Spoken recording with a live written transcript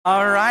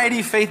All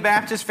righty, Faith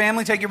Baptist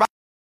family, take your Bible.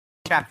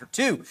 Chapter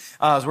 2 is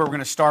where we're going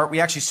to start.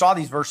 We actually saw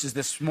these verses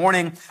this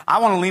morning.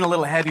 I want to lean a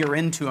little heavier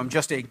into them.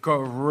 Just a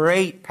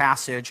great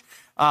passage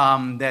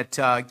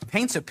that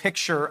paints a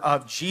picture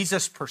of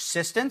Jesus'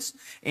 persistence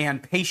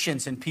and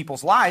patience in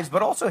people's lives,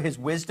 but also his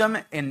wisdom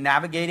in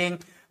navigating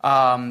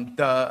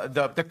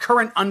the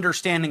current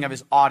understanding of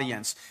his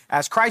audience.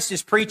 As Christ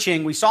is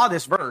preaching, we saw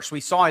this verse. We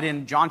saw it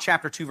in John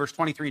chapter 2, verse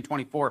 23 and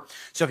 24.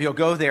 So if you'll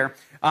go there,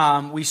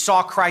 we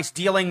saw Christ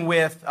dealing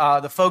with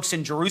the folks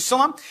in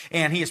Jerusalem,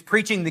 and he is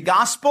preaching the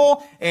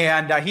gospel,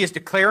 and he is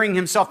declaring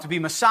himself to be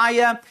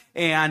Messiah,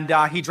 and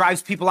he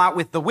drives people out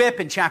with the whip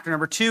in chapter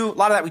number 2. A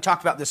lot of that we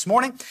talked about this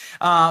morning.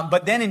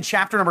 But then in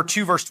chapter number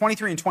 2, verse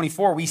 23 and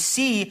 24, we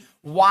see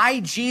why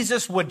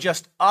Jesus would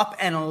just up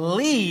and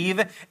leave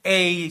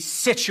a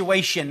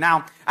situation.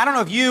 Now, I don't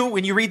know if you,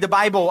 when you read the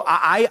Bible,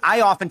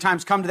 I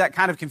oftentimes come to that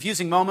kind of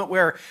confusing moment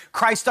where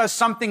Christ does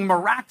something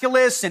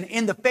miraculous and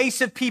in the face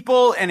of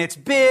people, and it's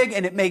big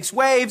and it makes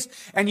waves,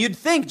 and you'd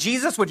think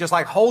Jesus would just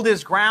like hold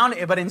his ground,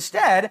 but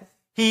instead,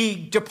 he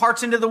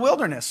departs into the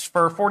wilderness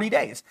for 40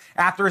 days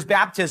after his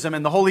baptism,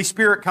 and the Holy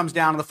Spirit comes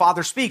down and the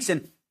Father speaks.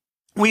 And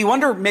we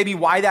wonder maybe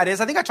why that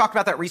is. I think I talked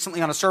about that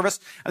recently on a service.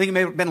 I think it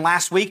may have been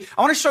last week.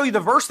 I want to show you the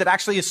verse that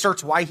actually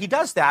asserts why he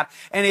does that.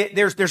 And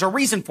there's a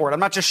reason for it. I'm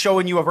not just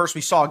showing you a verse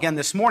we saw again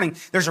this morning.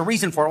 There's a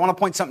reason for it. I want to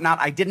point something out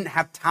I didn't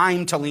have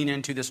time to lean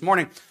into this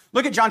morning.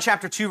 Look at John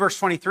chapter 2, verse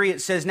 23.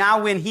 It says,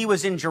 "Now when he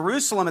was in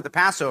Jerusalem at the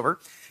Passover,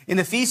 in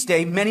the feast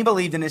day, many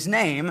believed in his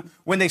name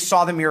when they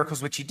saw the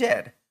miracles which he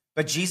did.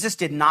 But Jesus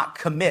did not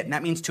commit," and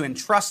that means to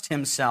entrust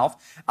himself,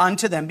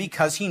 "unto them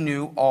because he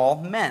knew all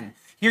men."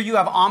 Here you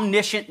have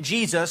omniscient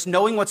Jesus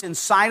knowing what's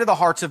inside of the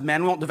hearts of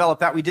men. We won't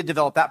develop that. We did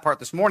develop that part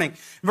this morning.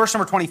 Verse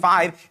number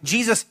 25,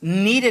 Jesus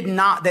needed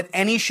not that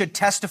any should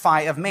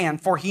testify of man,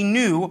 for he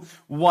knew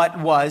what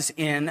was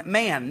in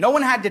man. No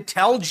one had to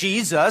tell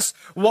Jesus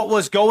what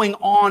was going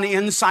on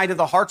inside of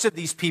the hearts of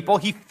these people.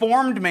 He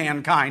formed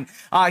mankind.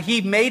 He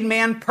made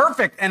man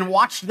perfect and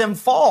watched them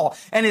fall,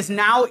 and is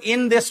now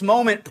in this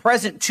moment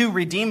present to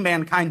redeem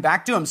mankind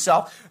back to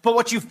himself. But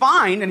what you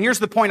find, and here's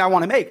the point I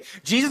want to make,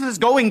 Jesus is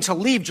going to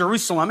leave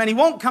Jerusalem, and he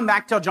won't come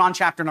back till John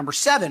chapter number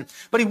 7,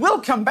 but he will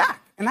come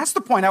back. And that's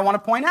the point I want to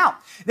point out,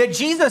 that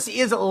Jesus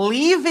is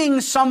leaving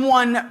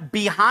someone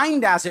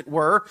behind, as it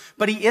were,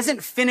 but he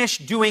isn't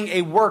finished doing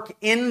a work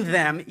in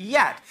them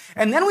yet.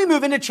 And then we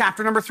move into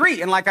chapter number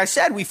 3. And like I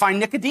said, we find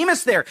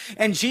Nicodemus there.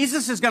 And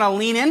Jesus is going to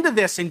lean into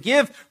this and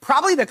give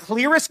probably the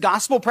clearest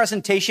gospel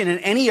presentation in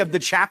any of the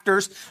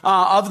chapters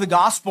of the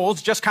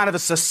Gospels, just kind of a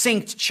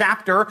succinct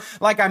chapter.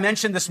 Like I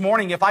mentioned this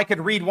morning, if I could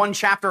read one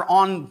chapter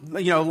on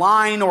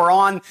line or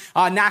on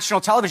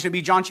national television, it'd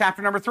be John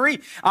chapter number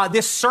 3.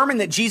 This sermon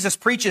that Jesus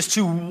preaches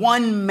to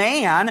one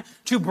man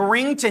to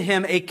bring to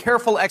him a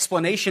careful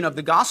explanation of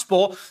the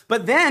gospel.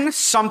 But then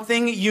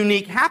something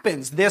unique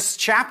happens. This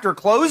chapter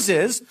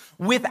closes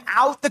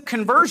without the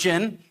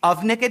conversion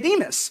of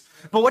Nicodemus.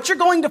 But what you're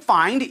going to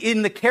find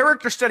in the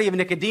character study of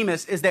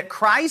Nicodemus is that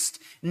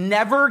Christ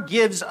never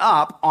gives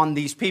up on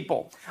these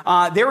people.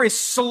 There is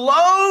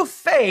slow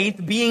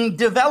faith being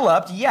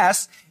developed,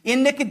 yes,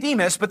 in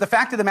Nicodemus, but the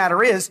fact of the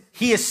matter is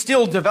he is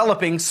still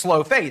developing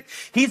slow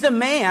faith. He's a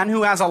man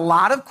who has a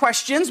lot of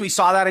questions. We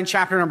saw that in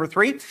chapter number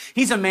 3.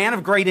 He's a man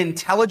of great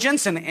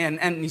intelligence and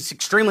he's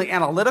extremely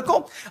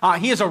analytical.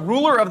 He is a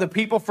ruler of the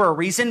people for a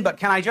reason, but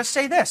can I just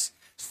say this?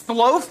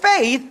 Slow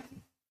faith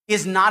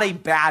is not a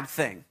bad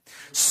thing.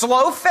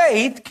 Slow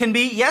faith can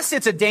be, yes,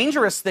 it's a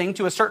dangerous thing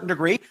to a certain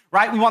degree,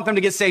 right? We want them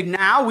to get saved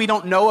now. We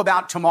don't know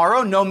about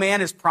tomorrow. No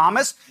man is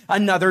promised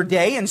another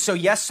day. And so,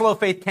 yes, slow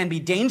faith can be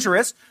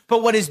dangerous.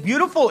 But what is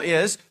beautiful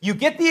is you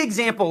get the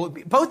example,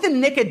 both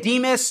in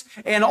Nicodemus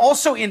and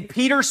also in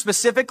Peter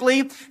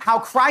specifically, how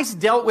Christ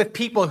dealt with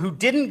people who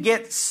didn't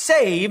get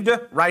saved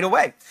right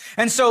away.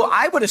 And so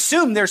I would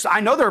assume I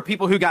know there are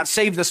people who got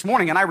saved this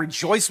morning, and I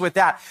rejoice with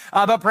that.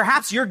 But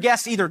perhaps your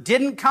guests either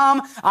didn't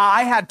come.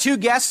 I had 2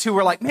 guests who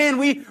were like, man,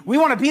 we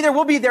want to be there.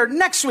 We'll be there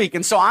next week.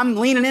 And so I'm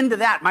leaning into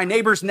that. My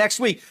neighbors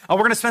next week. We're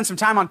going to spend some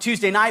time on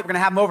Tuesday night. We're going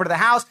to have them over to the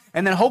house,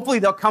 and then hopefully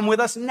they'll come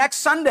with us next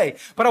Sunday.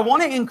 But I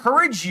want to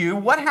encourage you,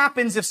 what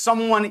happens if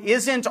someone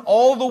isn't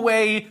all the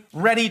way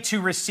ready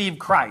to receive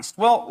Christ?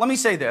 Well, let me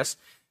say this.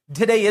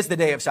 Today is the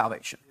day of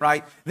salvation,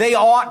 right? They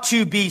ought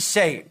to be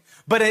saved.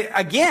 But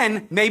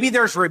again, maybe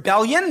there's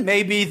rebellion,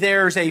 maybe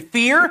there's a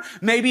fear,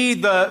 maybe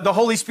the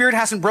Holy Spirit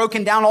hasn't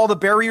broken down all the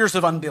barriers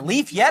of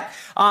unbelief yet.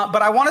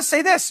 But I want to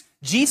say this.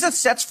 Jesus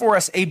sets for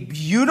us a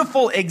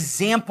beautiful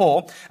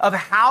example of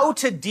how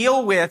to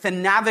deal with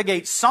and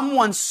navigate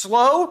someone's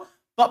slow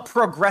but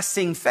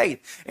progressing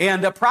faith.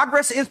 And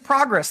progress is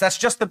progress. That's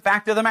just the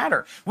fact of the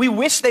matter. We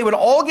wish they would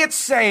all get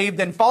saved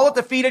and fall at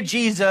the feet of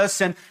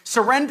Jesus and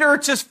surrender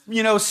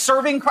to,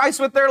 serving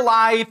Christ with their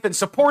life and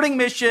supporting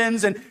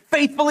missions and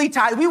faithfully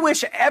tithe. We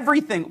wish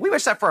everything. We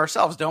wish that for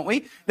ourselves, don't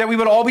we? That we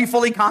would all be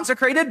fully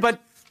consecrated. But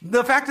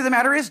the fact of the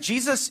matter is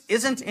Jesus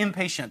isn't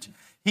impatient.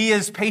 He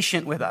is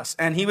patient with us,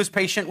 and he was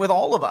patient with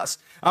all of us.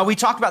 We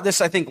talked about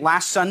this, I think,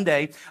 last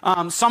Sunday.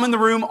 Some in the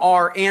room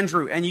are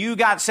Andrew, and you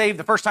got saved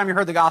the first time you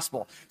heard the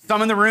gospel.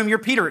 Some in the room, you're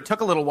Peter. It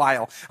took a little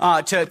while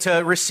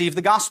to receive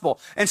the gospel.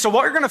 And so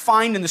what we're going to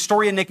find in the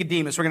story of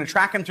Nicodemus, we're going to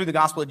track him through the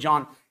Gospel of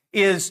John,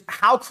 is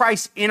how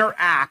Christ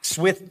interacts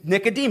with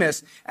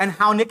Nicodemus and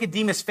how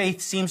Nicodemus' faith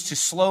seems to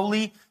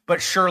slowly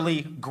but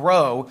surely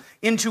grow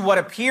into what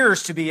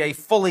appears to be a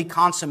fully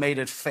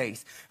consummated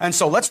faith. And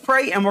so let's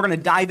pray, and we're going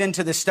to dive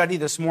into this study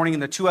this morning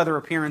and the two other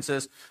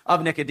appearances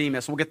of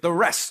Nicodemus. We'll get the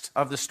rest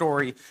of the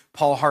story.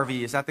 Paul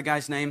Harvey, is that the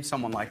guy's name?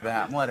 Someone like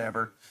that,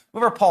 whatever.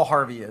 Whoever Paul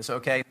Harvey is,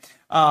 okay?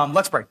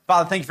 Let's pray.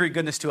 Father, thank you for your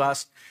goodness to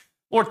us.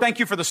 Lord, thank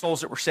you for the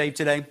souls that were saved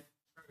today.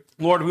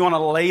 Lord, we want to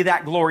lay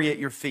that glory at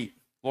your feet.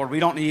 Lord,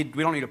 we don't need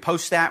to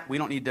post that. We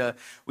don't need to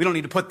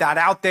put that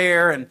out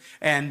there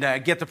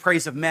and get the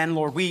praise of men.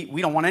 Lord, we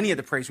don't want any of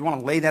the praise. We want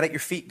to lay that at your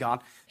feet,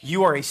 God.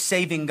 You are a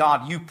saving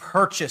God. You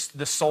purchased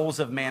the souls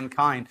of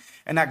mankind,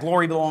 and that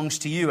glory belongs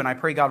to you. And I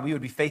pray, God, we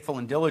would be faithful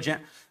and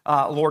diligent,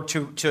 Lord,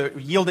 to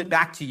yield it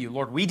back to you.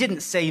 Lord, we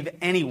didn't save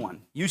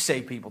anyone. You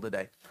saved people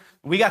today.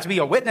 We got to be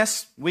a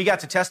witness. We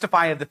got to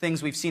testify of the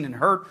things we've seen and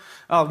heard.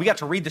 We got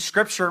to read the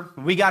scripture.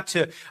 We got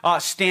to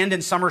stand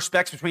in some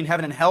respects between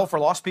heaven and hell for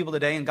lost people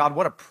today. And God,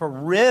 what a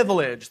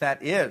privilege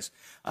that is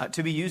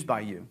to be used by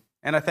you.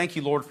 And I thank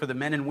you, Lord, for the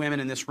men and women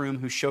in this room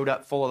who showed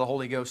up full of the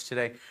Holy Ghost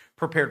today,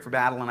 prepared for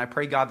battle. And I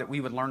pray, God, that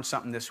we would learn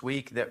something this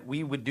week, that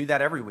we would do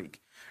that every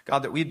week.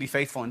 God, that we'd be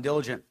faithful and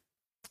diligent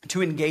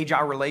to engage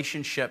our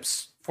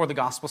relationships for the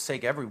gospel's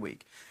sake every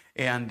week.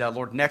 And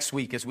Lord, next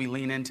week, as we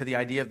lean into the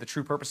idea of the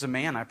true purpose of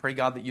man, I pray,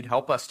 God, that you'd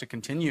help us to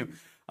continue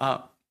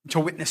to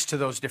witness to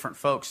those different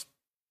folks.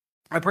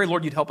 I pray,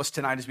 Lord, you'd help us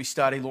tonight as we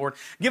study. Lord,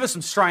 give us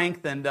some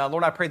strength. And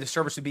Lord, I pray the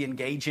service would be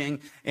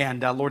engaging.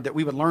 And Lord, that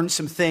we would learn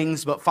some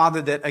things. But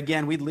Father, that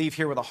again, we'd leave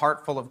here with a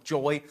heart full of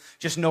joy,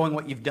 just knowing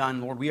what you've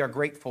done. Lord, we are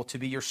grateful to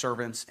be your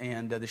servants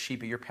and the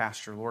sheep of your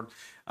pasture. Lord,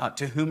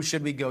 to whom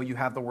should we go? You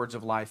have the words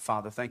of life,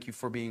 Father. Thank you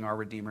for being our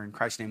Redeemer. In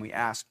Christ's name we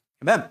ask.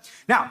 Amen.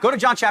 Now, go to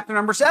John chapter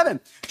number 7.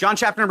 John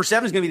chapter number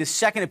 7 is going to be the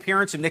second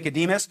appearance of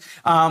Nicodemus.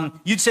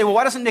 You'd say, well,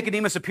 why doesn't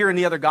Nicodemus appear in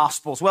the other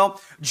Gospels?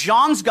 Well,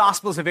 John's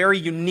Gospel is a very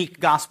unique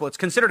Gospel. It's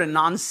considered a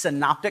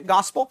non-synoptic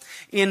Gospel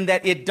in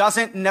that it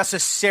doesn't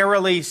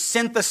necessarily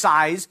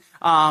synthesize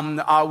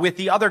with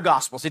the other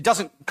Gospels. It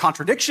doesn't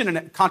contradict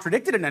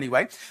it in any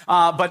way.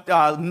 But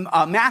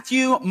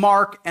Matthew,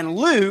 Mark, and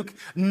Luke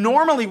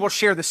normally will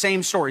share the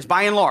same stories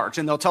by and large,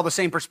 and they'll tell the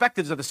same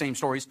perspectives of the same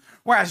stories.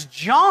 Whereas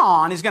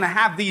John is going to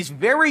have these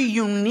very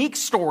unique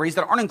stories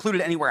that aren't included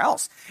anywhere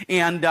else.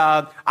 And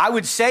I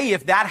would say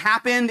if that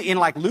happened in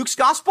like Luke's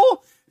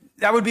Gospel,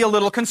 that would be a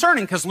little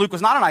concerning because Luke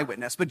was not an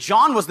eyewitness, but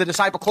John was the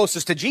disciple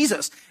closest to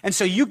Jesus. And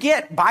so you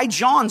get, by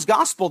John's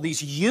gospel,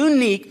 these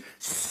unique,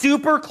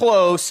 super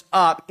close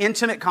up,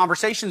 intimate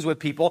conversations with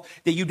people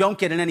that you don't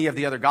get in any of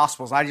the other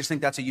gospels. I just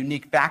think that's a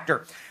unique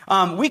factor.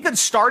 We could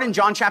start in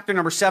John chapter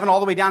number 7 all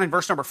the way down in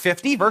verse number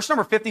 50. Verse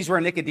number 50 is where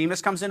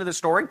Nicodemus comes into the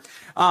story.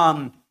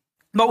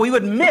 But we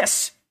would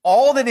miss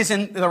all that is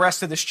in the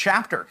rest of this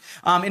chapter.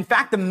 In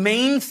fact, the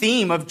main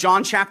theme of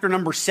John chapter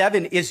number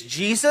 7 is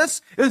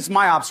Jesus. This is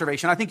my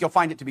observation. I think you'll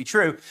find it to be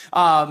true.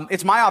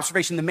 It's my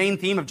observation. The main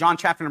theme of John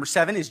chapter number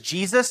 7 is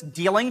Jesus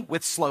dealing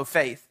with slow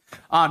faith.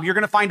 You're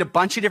going to find a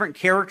bunch of different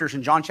characters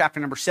in John chapter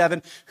number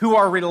 7 who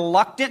are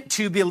reluctant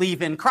to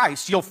believe in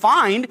Christ. You'll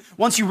find,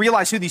 once you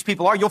realize who these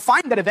people are, you'll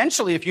find that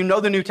eventually, if you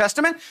know the New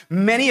Testament,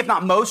 many, if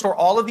not most, or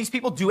all of these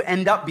people do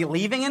end up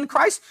believing in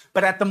Christ.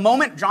 But at the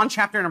moment John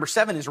chapter number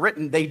 7 is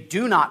written, they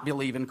do not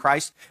believe in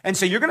Christ. And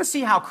so you're going to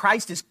see how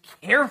Christ is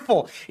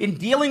careful in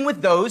dealing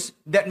with those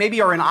that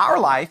maybe are in our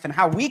life and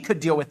how we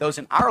could deal with those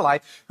in our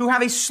life who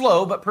have a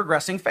slow but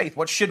progressing faith.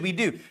 What should we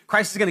do?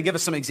 Christ is going to give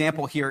us some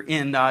example here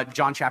in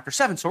John chapter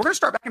 7. So we're going to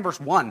start back in verse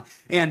 1,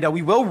 and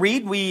we will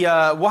read.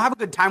 We'll have a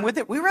good time with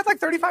it. We read like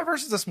 35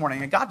 verses this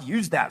morning, and God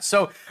used that.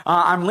 So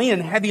I'm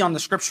leaning heavy on the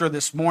scripture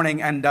this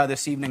morning and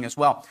this evening as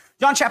well.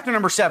 John chapter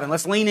number 7.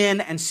 Let's lean in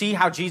and see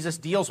how Jesus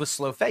deals with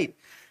slow faith.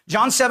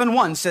 John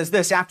 7:1 says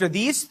this, "After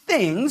these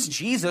things,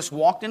 Jesus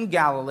walked in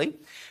Galilee,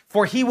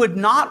 for he would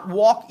not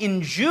walk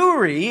in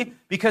Jewry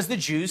because the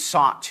Jews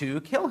sought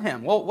to kill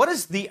him." Well, what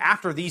is the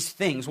after these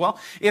things? Well,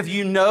 if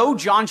you know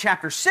John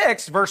chapter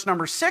 6, verse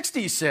number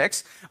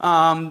 66,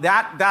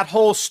 that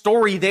whole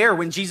story there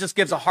when Jesus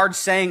gives a hard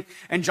saying,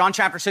 and John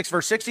chapter 6,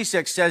 verse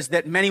 66 says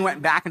that many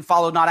went back and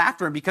followed not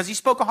after him because he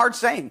spoke a hard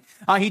saying.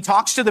 He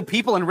talks to the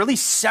people and really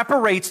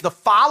separates the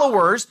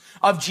followers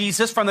of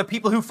Jesus from the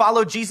people who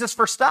followed Jesus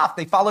for stuff.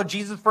 They followed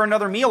Jesus for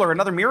another meal or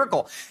another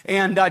miracle.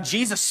 And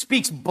Jesus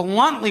speaks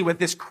bluntly with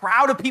this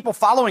crowd of people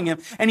following him,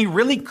 and he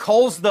really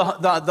culls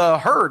the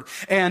herd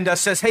and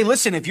says, hey,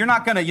 listen, if you're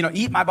not going to,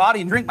 eat my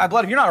body and drink my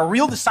blood, if you're not a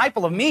real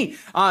disciple of me,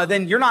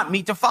 then you're not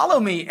meet to follow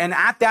me. And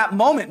at that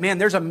moment, man,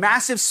 there's a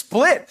massive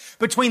split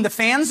between the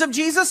fans of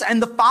Jesus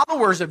and the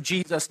followers of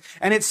Jesus.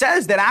 And it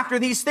says that after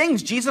these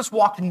things, Jesus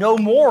walked no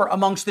more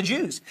amongst the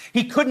Jews.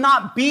 He could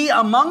not be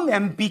among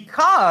them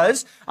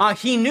because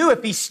he knew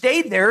if he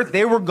stayed there,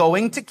 they were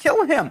going to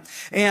kill him.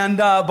 And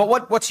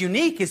but what's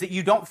unique is that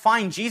you don't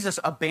find Jesus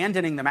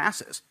abandoning the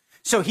masses.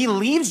 So he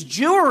leaves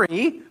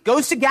Jewry,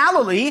 goes to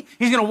Galilee.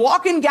 He's going to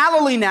walk in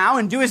Galilee now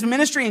and do his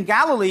ministry in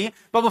Galilee.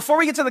 But before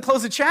we get to the close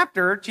of the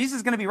chapter, Jesus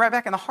is going to be right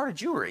back in the heart of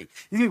Jewry.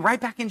 He's going to be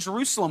right back in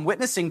Jerusalem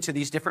witnessing to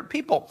these different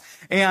people.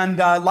 And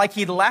like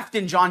he'd left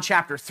in John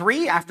chapter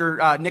 3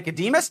 after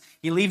Nicodemus,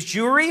 he leaves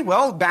Jewry.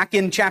 Well, back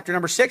in chapter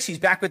number 6, he's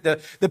back with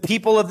the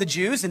people of the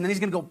Jews, and then he's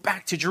going to go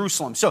back to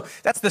Jerusalem. So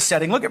that's the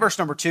setting. Look at verse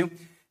number 2.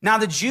 Now,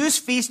 the Jews'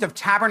 Feast of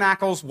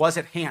Tabernacles was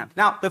at hand.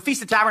 Now, the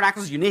Feast of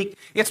Tabernacles is unique.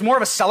 It's more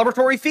of a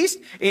celebratory feast,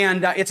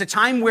 and it's a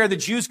time where the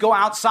Jews go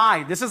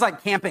outside. This is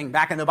like camping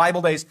back in the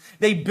Bible days.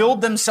 They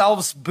build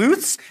themselves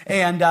booths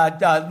and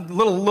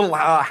little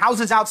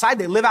houses outside.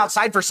 They live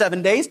outside for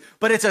 7 days,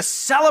 but it's a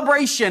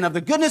celebration of the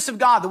goodness of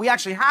God that we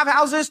actually have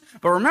houses.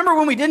 But remember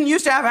when we didn't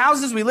used to have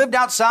houses, we lived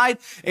outside,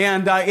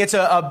 and it's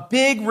a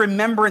big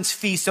remembrance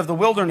feast of the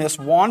wilderness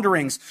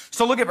wanderings.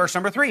 So look at verse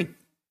number 3.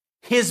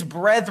 His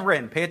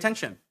brethren, pay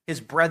attention,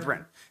 his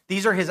brethren.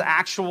 These are his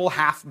actual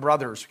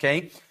half-brothers,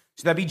 okay?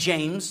 So that'd be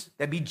James,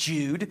 that'd be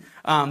Jude,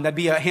 that'd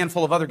be a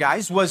handful of other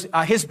guys. Was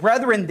his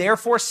brethren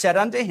therefore said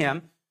unto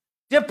him,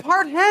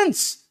 depart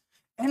hence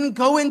and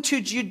go into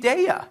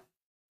Judea,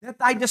 that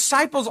thy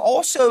disciples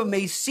also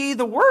may see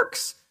the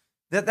works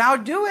that thou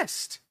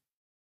doest.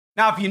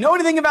 Now, if you know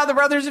anything about the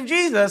brothers of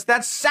Jesus,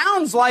 that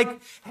sounds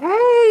like,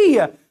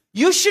 hey,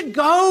 you should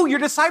go. Your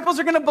disciples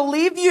are going to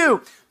believe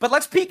you. But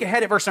let's peek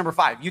ahead at verse number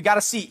 5. You got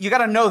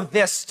to know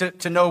this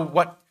to know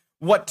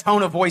what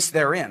tone of voice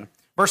they're in.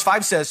 Verse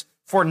 5 says,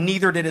 for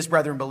neither did his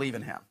brethren believe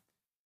in him.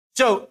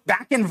 So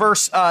back in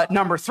verse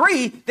number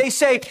 3, they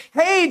say,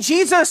 hey,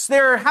 Jesus,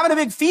 they're having a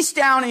big feast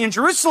down in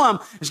Jerusalem.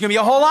 There's going to be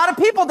a whole lot of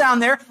people down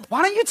there.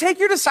 Why don't you take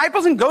your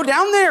disciples and go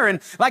down there and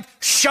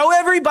show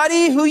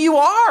everybody who you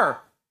are?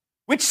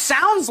 Which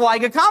sounds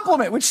like a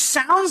compliment, which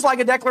sounds like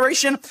a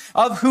declaration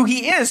of who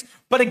he is.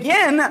 But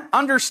again,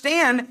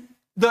 understand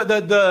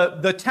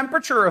the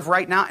temperature of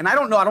right now, and I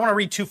don't want to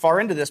read too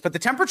far into this, but the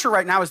temperature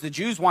right now is the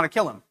Jews want to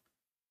kill him.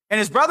 And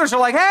his brothers are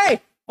like,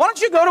 hey, why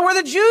don't you go to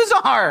where the Jews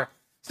are?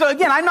 So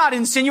again, I'm not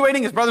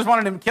insinuating his brothers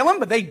wanted him to kill him,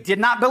 but they did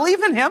not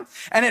believe in him.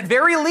 And at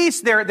very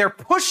least, they're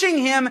pushing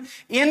him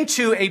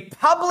into a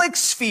public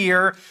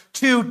sphere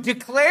to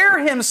declare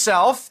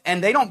himself,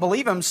 and they don't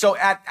believe him. So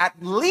at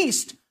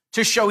least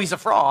to show he's a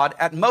fraud,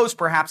 at most,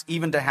 perhaps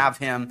even to have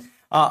him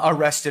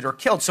arrested or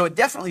killed. So it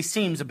definitely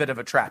seems a bit of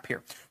a trap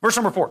here. Verse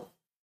number 4.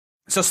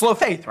 So slow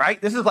faith, right?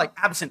 This is like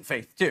absent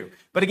faith too.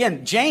 But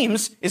again,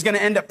 James is going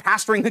to end up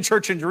pastoring the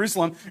church in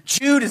Jerusalem.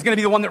 Jude is going to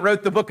be the one that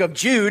wrote the book of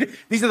Jude.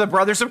 These are the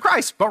brothers of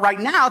Christ. But right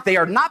now, they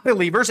are not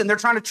believers, and they're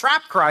trying to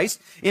trap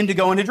Christ into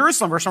going to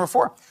Jerusalem. Verse number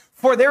 4.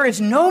 For there is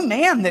no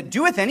man that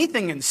doeth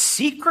anything in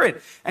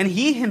secret, and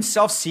he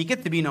himself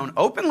seeketh to be known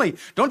openly.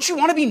 Don't you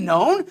want to be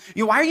known?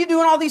 Why are you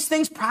doing all these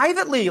things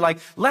privately?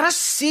 Let us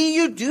see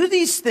you do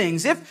these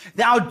things. If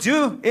thou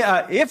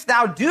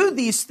do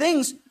these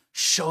things,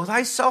 show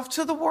thyself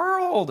to the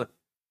world.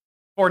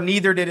 For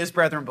neither did his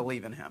brethren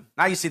believe in him.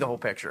 Now you see the whole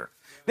picture.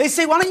 They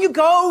say, why don't you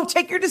go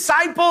take your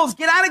disciples,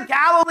 get out of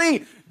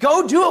Galilee,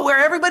 go do it where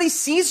everybody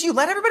sees you.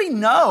 Let everybody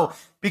know.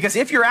 Because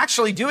if you're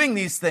actually doing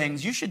these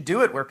things, you should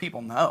do it where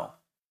people know.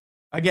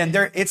 Again,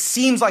 it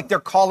seems like they're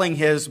calling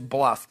his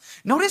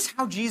bluff. Notice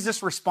how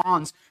Jesus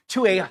responds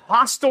to a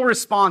hostile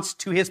response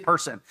to his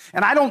person.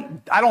 And I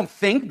don't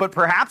think, but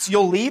perhaps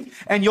you'll leave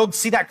and you'll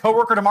see that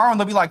coworker tomorrow and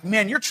they'll be like,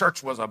 man, your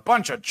church was a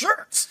bunch of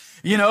jerks,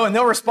 and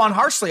they'll respond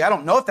harshly. I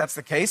don't know if that's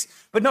the case,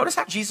 but notice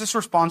how Jesus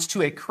responds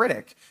to a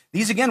critic.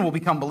 These again will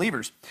become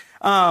believers.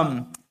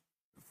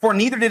 For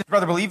neither did his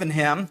brother believe in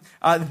him.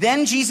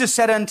 Then Jesus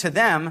said unto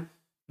them,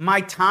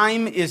 my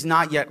time is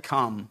not yet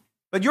come,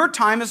 but your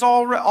time is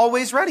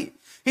always ready.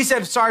 He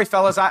said, sorry,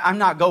 fellas, I'm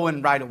not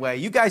going right away.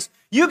 You guys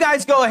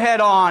go ahead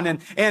on,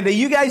 and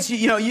you guys,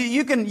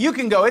 you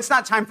can go. It's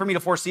not time for me to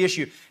force the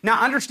issue.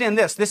 Now, understand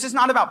this. This is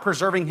not about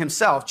preserving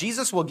himself.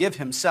 Jesus will give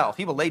himself.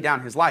 He will lay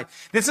down his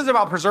life. This is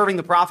about preserving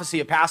the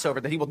prophecy of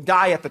Passover, that he will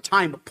die at the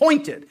time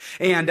appointed,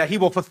 and he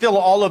will fulfill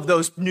all of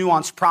those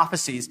nuanced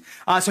prophecies.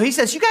 So he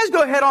says, you guys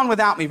go ahead on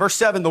without me. Verse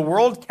 7, the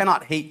world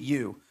cannot hate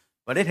you,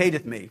 but it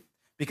hateth me,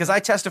 because I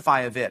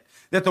testify of it,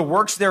 that the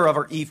works thereof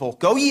are evil.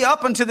 Go ye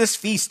up unto this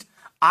feast.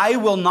 I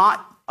go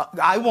not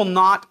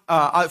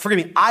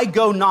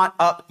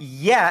up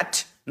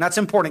yet, and that's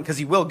important because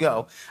he will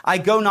go. I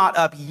go not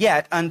up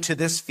yet unto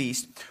this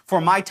feast, for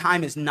my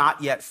time is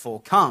not yet full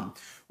come.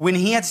 When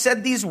he had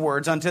said these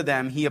words unto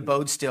them, he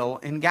abode still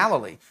in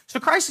Galilee. So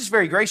Christ is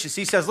very gracious.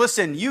 He says,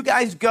 listen, you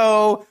guys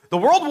go, the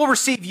world will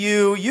receive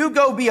you, you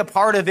go be a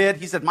part of it.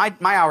 He said, my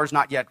hour is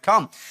not yet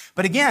come.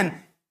 But again,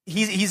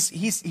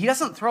 he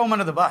doesn't throw them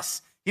under the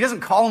bus. He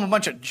doesn't call them a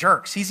bunch of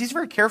jerks. He's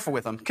very careful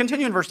with them.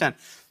 Continue in verse 10.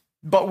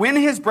 But when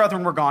his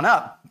brethren were gone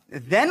up,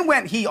 then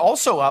went he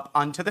also up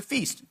unto the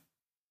feast,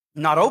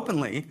 not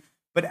openly,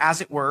 but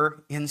as it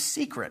were in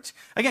secret.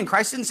 Again,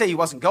 Christ didn't say he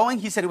wasn't going.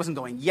 He said he wasn't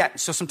going yet.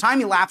 So some time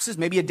elapses,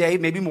 maybe a day,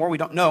 maybe more, we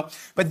don't know.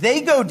 But they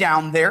go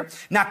down there.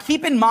 Now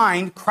keep in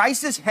mind,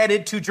 Christ is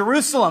headed to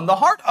Jerusalem, the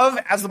heart of,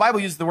 as the Bible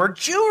uses the word,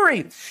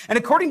 Jewry. And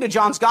according to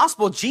John's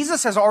gospel,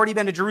 Jesus has already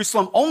been to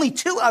Jerusalem only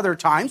 2 other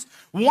times.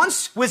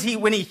 Once was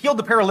when he healed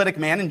the paralytic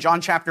man in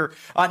John chapter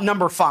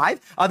number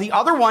 5. The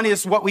other one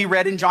is what we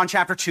read in John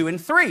chapter 2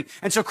 and 3.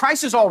 And so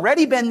Christ has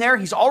already been there.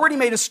 He's already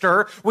made a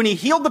stir. When he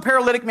healed the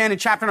paralytic man in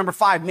chapter number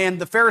 5, man,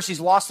 the Pharisees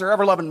lost their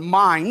ever-loving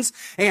minds.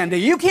 And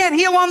you can't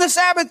heal on the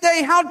Sabbath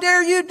day. How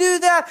dare you do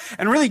that?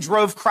 And really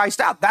drove Christ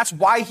out. That's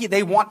why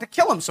they want to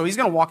kill him. So he's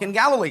going to walk in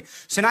Galilee.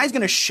 So now he's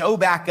going to show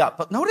back up.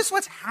 But notice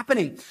what's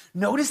happening.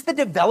 Notice the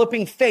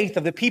developing faith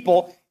of the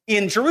people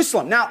in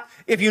Jerusalem. Now,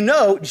 if you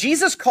know,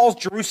 Jesus calls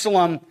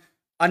Jerusalem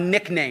a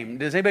nickname.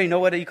 Does anybody know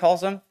what he calls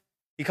them?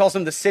 He calls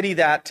them the city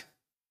that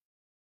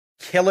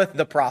killeth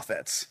the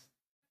prophets.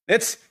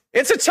 It's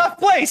a tough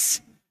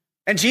place.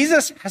 And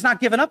Jesus has not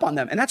given up on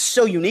them. And that's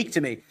so unique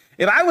to me.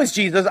 If I was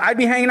Jesus, I'd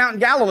be hanging out in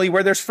Galilee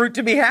where there's fruit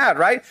to be had,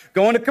 right?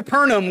 Going to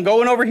Capernaum,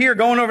 going over here,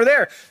 going over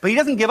there. But he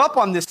doesn't give up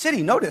on this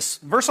city. Notice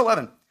verse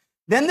 11.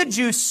 Then the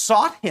Jews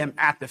sought him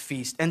at the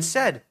feast and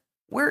said,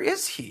 where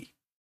is he?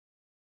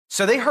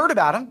 So they heard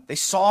about him. They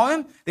saw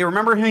him. They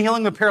remember him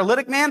healing the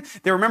paralytic man.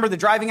 They remember the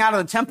driving out of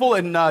the temple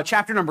in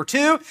chapter number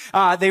 2.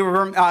 They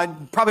were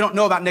probably don't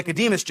know about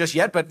Nicodemus just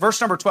yet, but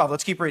verse number 12,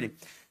 let's keep reading.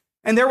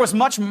 And there was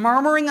much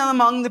murmuring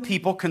among the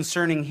people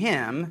concerning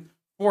him,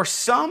 for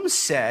some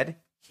said,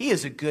 he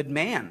is a good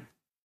man.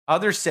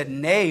 Others said,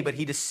 nay, but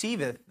he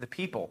deceiveth the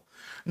people.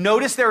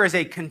 Notice there is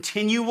a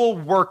continual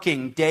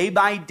working day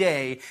by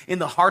day in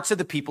the hearts of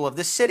the people of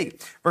this city.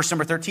 Verse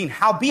number 13,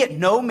 howbeit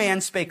no man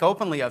spake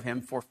openly of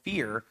him for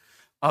fear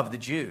of the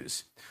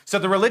Jews. So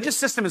the religious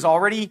system is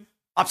already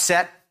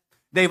upset.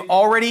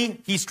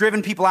 He's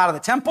driven people out of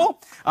the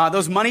temple.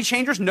 Those money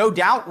changers, no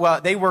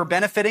doubt, they were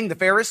benefiting the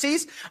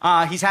Pharisees.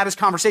 He's had his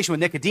conversation with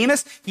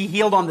Nicodemus. He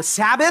healed on the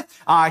Sabbath.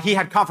 He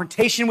had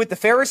confrontation with the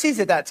Pharisees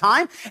at that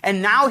time.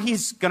 And now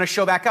he's going to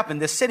show back up in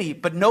this city.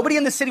 But nobody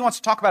in the city wants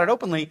to talk about it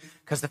openly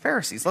because the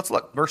Pharisees. Let's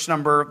look.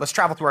 Let's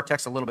travel through our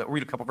text a little bit. We'll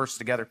read a couple verses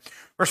together.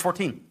 Verse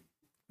 14.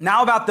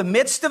 Now about the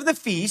midst of the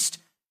feast,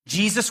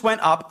 Jesus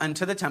went up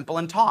unto the temple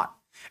and taught.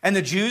 And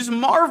the Jews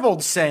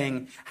marveled,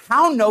 saying,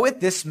 how knoweth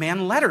this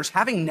man letters,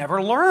 having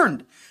never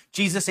learned?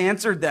 Jesus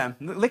answered them.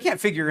 They can't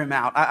figure him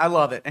out. I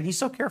love it. And he's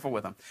so careful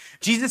with them.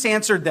 Jesus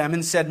answered them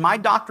and said, my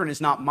doctrine is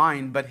not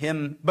mine, but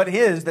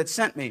his that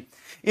sent me.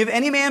 If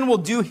any man will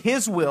do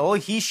his will,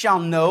 he shall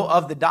know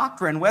of the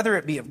doctrine, whether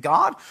it be of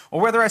God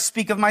or whether I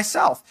speak of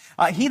myself.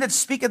 He that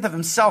speaketh of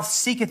himself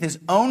seeketh his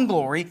own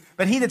glory,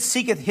 but he that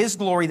seeketh his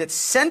glory that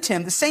sent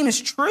him, the same is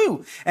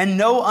true, and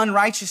no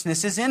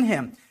unrighteousness is in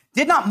him.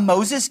 Did not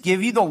Moses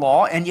give you the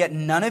law, and yet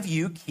none of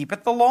you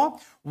keepeth the law?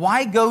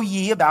 Why go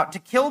ye about to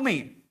kill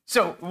me?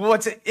 So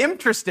what's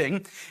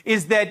interesting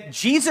is that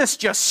Jesus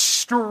just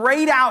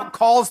straight out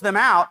calls them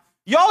out.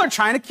 Y'all are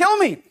trying to kill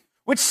me,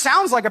 which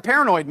sounds like a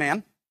paranoid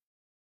man,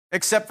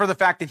 except for the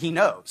fact that he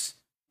knows.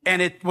 And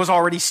it was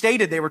already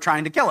stated they were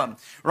trying to kill him,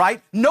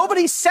 right?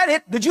 Nobody said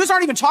it. The Jews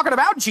aren't even talking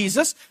about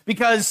Jesus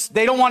because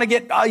they don't want to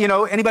get,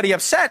 anybody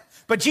upset.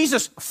 But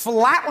Jesus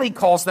flatly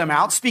calls them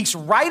out, speaks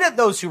right at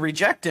those who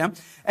reject him.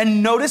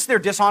 And notice their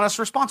dishonest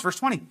response. Verse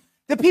 20.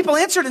 The people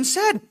answered and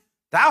said,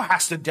 thou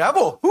hast a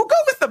devil. Who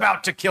goeth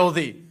about to kill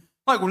thee?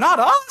 Like, well, not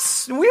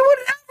us. We would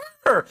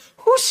never.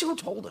 Who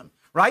told him,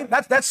 right?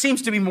 That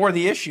seems to be more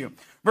the issue.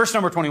 Verse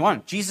number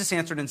 21. Jesus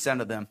answered and said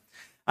to them,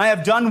 I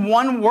have done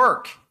one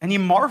work, and ye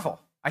marvel.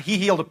 He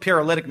healed a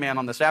paralytic man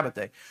on the Sabbath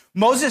day.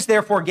 Moses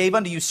therefore gave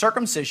unto you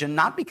circumcision,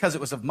 not because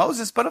it was of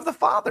Moses, but of the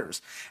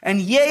fathers.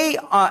 And ye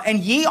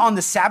on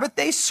the Sabbath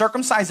day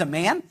circumcise a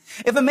man?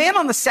 If a man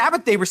on the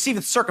Sabbath day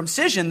receiveth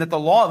circumcision, that the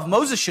law of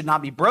Moses should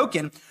not be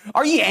broken,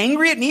 are ye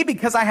angry at me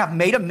because I have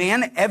made a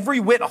man every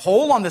whit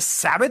whole on the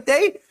Sabbath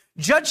day?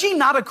 Judge ye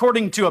not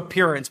according to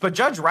appearance, but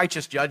judge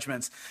righteous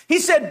judgments. He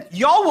said,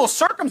 y'all will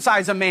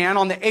circumcise a man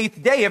on the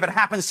 8th day if it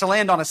happens to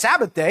land on a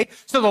Sabbath day,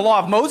 so the law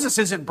of Moses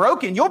isn't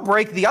broken. You'll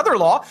break the other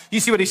law.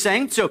 You see what he's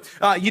saying? So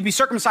you'd be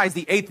circumcised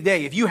the 8th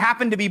day. If you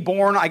happen to be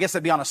born, I guess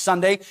that'd be on a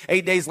Sunday,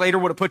 8 days later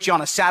would have put you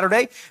on a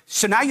Saturday.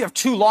 So now you have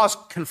two laws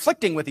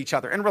conflicting with each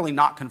other, and really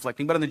not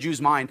conflicting, but in the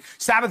Jews' mind,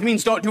 Sabbath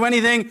means don't do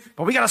anything,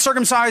 but we got to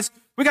circumcise.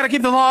 We got to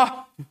keep the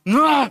law.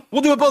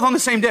 We'll do it both on the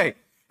same day.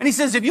 And he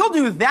says, if you'll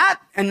do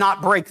that and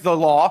not break the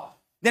law,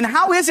 then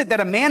how is it that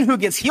a man who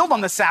gets healed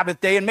on the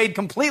Sabbath day and made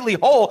completely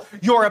whole,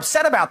 you're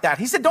upset about that?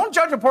 He said, don't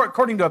judge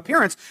according to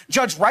appearance,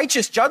 judge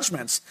righteous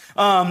judgments.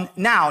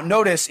 Now,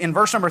 notice in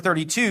verse number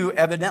 32,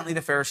 evidently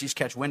the Pharisees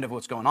catch wind of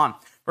what's going on.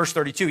 Verse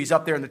 32, he's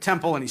up there in the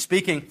temple and he's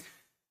speaking.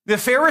 The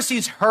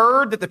Pharisees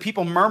heard that the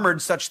people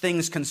murmured such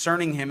things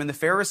concerning him, and the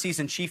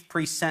Pharisees and chief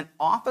priests sent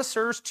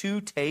officers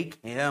to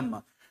take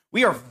him.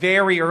 We are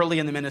very early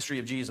in the ministry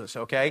of Jesus,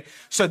 okay?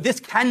 So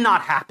this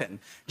cannot happen.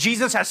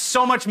 Jesus has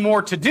so much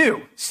more to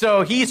do.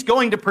 So he's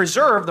going to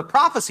preserve the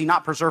prophecy,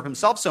 not preserve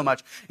himself so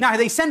much. Now,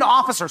 they send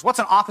officers. What's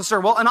an officer?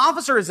 Well, an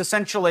officer is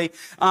essentially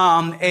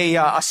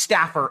a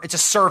staffer. It's a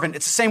servant.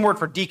 It's the same word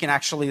for deacon,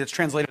 actually, that's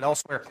translated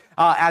elsewhere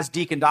as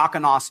deacon,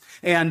 diakonos.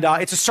 And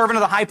it's a servant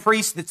of the high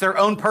priest. It's their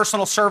own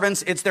personal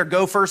servants. It's their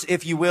gophers,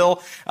 if you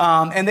will.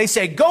 And they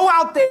say, go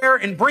out there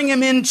and bring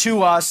him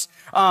into us.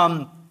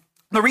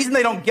 The reason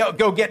they don't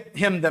go get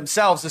him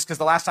themselves is because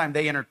the last time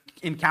they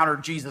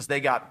encountered Jesus, they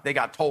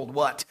got told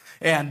what.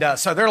 And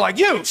so they're like,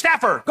 you,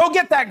 staffer, go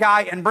get that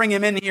guy and bring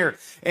him in here.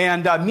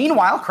 And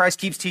meanwhile, Christ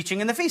keeps teaching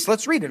in the feast.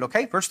 Let's read it,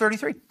 okay? Verse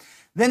 33.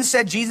 Then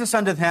said Jesus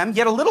unto them,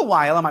 yet a little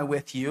while am I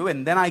with you,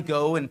 and then I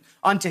go and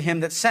unto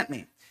him that sent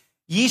me.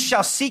 Ye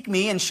shall seek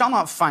me and shall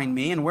not find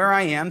me, and where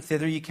I am,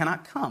 thither ye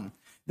cannot come.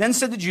 Then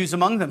said the Jews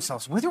among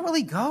themselves, whither will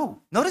he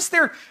go? Notice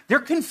they're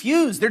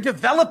confused. They're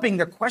developing.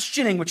 They're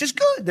questioning, which is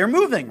good. They're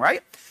moving,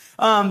 right?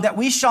 That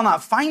we shall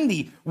not find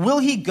thee. Will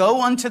he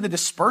go unto the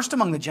dispersed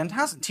among the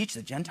Gentiles and teach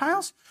the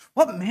Gentiles?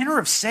 What manner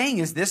of saying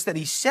is this that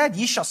he said,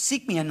 ye shall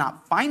seek me and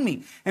not find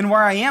me, and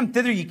where I am,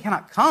 thither ye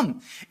cannot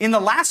come? In the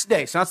last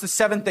day, so that's the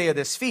seventh day of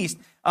this feast,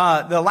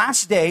 the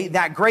last day,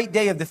 that great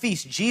day of the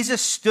feast,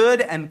 Jesus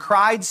stood and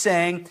cried,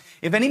 saying,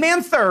 if any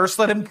man thirst,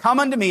 let him come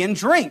unto me and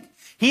drink.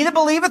 He that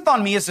believeth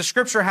on me, as the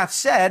scripture hath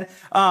said,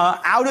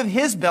 out of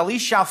his belly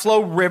shall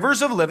flow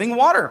rivers of living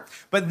water.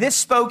 But this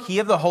spoke he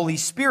of the Holy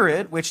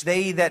Spirit, which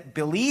they that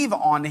believe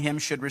on him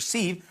should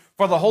receive.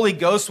 For the Holy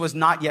Ghost was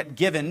not yet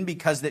given,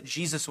 because that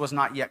Jesus was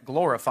not yet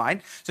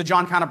glorified. So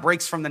John kind of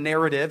breaks from the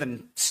narrative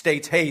and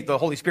states, hey, the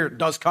Holy Spirit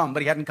does come,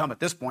 but he hadn't come at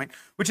this point,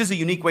 which is a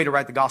unique way to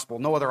write the gospel.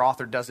 No other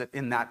author does it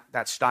in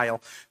that style.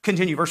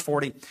 Continue, verse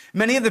 40.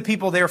 Many of the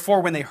people,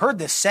 therefore, when they heard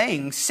this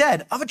saying,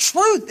 said, of a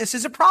truth, this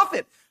is a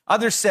prophet.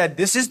 Others said,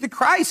 this is the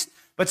Christ.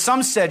 But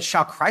some said,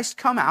 shall Christ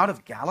come out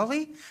of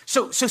Galilee?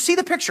 So see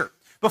the picture.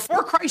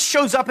 Before Christ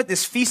shows up at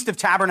this Feast of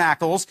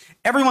Tabernacles,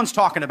 everyone's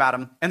talking about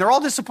him, and they're all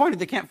disappointed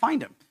they can't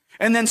find him.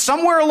 And then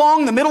somewhere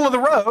along the middle of the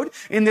road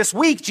in this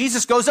week,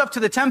 Jesus goes up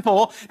to the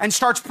temple and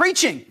starts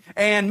preaching.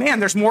 And man,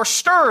 there's more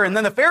stir. And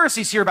then the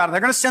Pharisees hear about it.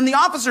 They're going to send the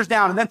officers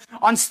down. And then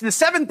on the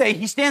seventh day,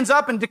 he stands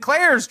up and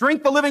declares,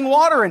 drink the living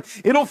water and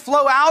it'll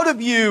flow out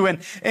of you. And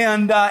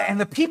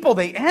the people,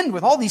 they end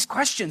with all these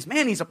questions.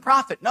 Man, he's a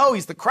prophet. No,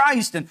 he's the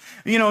Christ. And,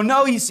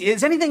 no,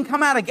 has anything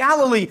come out of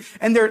Galilee?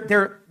 And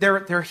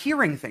they're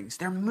hearing things.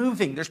 They're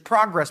moving. There's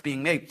progress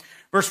being made.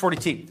 Verse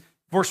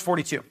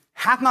 42.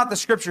 Hath not the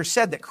scripture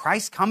said that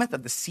Christ cometh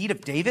of the seed of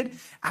David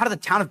out of the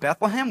town of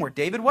Bethlehem where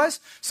David was?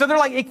 So they're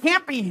like, it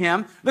can't be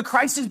him. The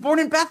Christ is born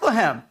in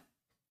Bethlehem.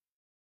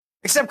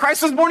 Except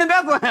Christ was born in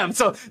Bethlehem.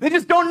 So they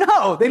just don't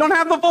know. They don't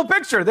have the full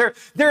picture. They're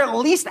at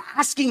least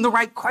asking the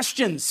right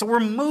questions. So we're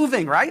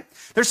moving, right?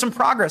 There's some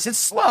progress. It's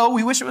slow.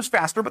 We wish it was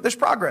faster, but there's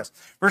progress.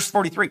 Verse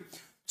 43.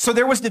 So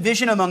there was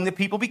division among the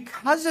people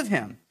because of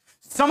him.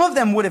 Some of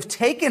them would have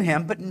taken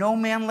him, but no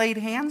man laid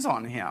hands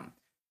on him.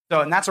 So,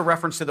 and that's a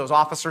reference to those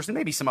officers and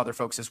maybe some other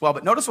folks as well.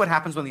 But notice what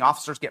happens when the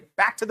officers get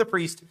back to the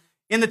priest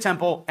in the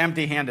temple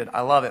empty-handed.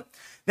 I love it.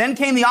 Then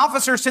came the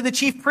officers to the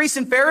chief priests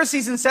and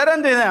Pharisees and said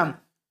unto them,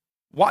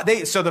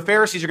 so the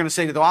Pharisees are going to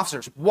say to the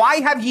officers, why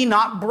have ye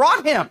not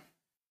brought him?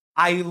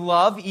 I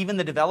love even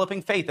the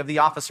developing faith of the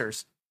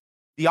officers.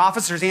 The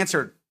officers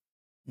answered,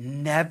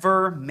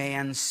 never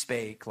man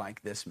spake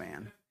like this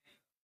man.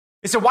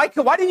 They said, why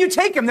didn't you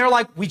take him? They're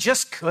like, we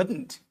just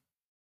couldn't.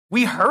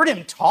 We heard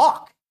him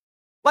talk.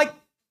 Like,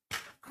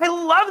 I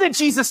love that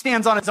Jesus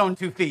stands on his own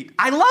 2 feet.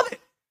 I love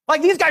it.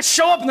 Like, these guys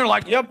show up and they're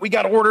like, yep, we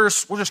got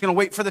orders. We're just going to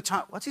wait for the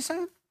time. What's he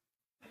saying?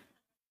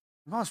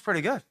 Oh, it's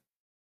pretty good.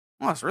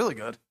 Oh, it's really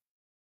good.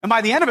 And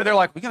by the end of it, they're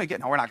like, we're not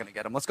going to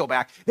get him. Let's go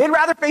back. They'd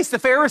rather face the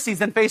Pharisees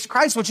than face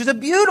Christ, which is a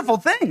beautiful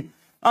thing.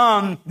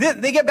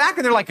 They get back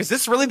and they're like, is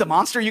this really the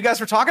monster you guys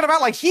were talking about?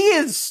 Like, he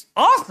is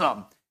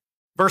awesome.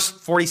 Verse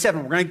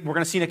 47, we're going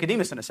to see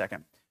Nicodemus in a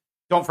second.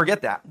 Don't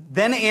forget that.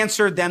 Then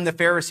answered them the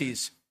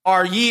Pharisees,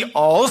 are ye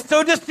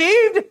also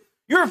deceived?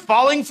 You're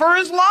falling for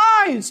his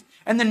lies.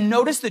 And then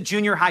notice the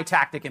junior high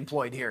tactic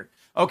employed here.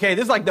 Okay,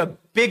 this is like the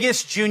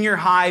biggest junior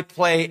high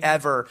play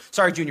ever.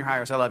 Sorry, junior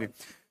hires, I love you.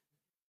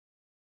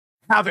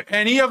 Have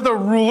any of the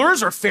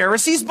rulers or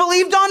Pharisees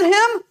believed on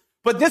him?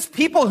 But this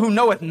people who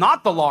knoweth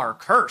not the law are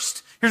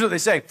cursed. Here's what they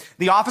say.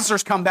 The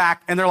officers come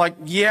back and they're like,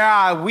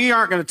 yeah, we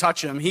aren't going to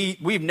touch him.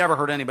 We've never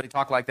heard anybody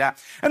talk like that.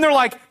 And they're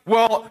like,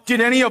 well,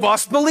 did any of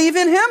us believe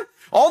in him?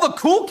 All the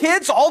cool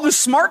kids, all the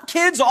smart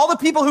kids, all the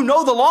people who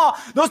know the law,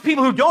 those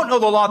people who don't know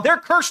the law, they're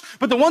cursed.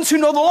 But the ones who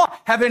know the law,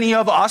 have any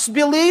of us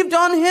believed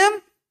on him?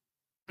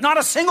 Not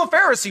a single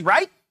Pharisee,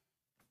 right?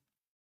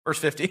 Verse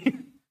 50.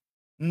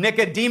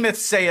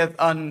 Nicodemus saith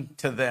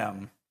unto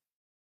them,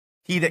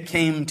 he that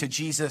came to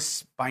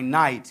Jesus by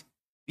night,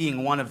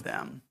 being one of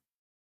them,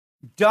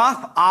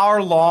 doth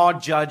our law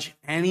judge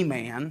any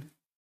man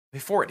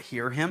before it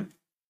hear him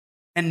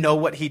and know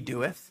what he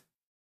doeth?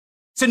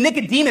 So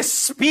Nicodemus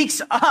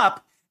speaks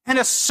up and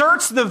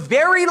asserts the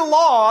very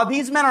law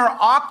these men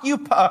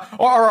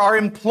are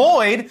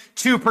employed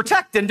to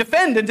protect and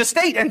defend and to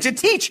state and to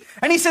teach.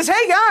 And he says,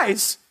 hey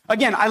guys,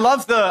 again, I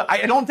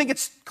don't think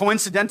it's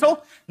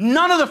coincidental.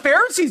 None of the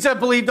Pharisees have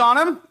believed on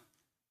him.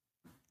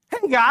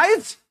 Hey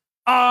guys,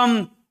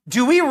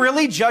 do we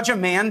really judge a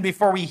man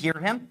before we hear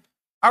him?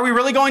 Are we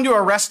really going to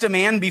arrest a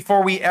man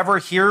before we ever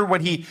hear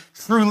what he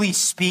truly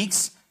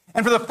speaks?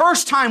 And for the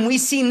first time, we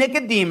see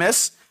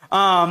Nicodemus.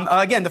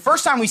 Again, the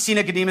first time we see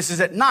Nicodemus is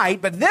at night,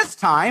 but this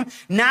time,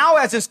 now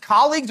as his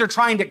colleagues are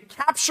trying to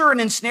capture and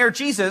ensnare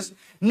Jesus,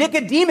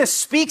 Nicodemus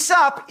speaks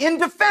up in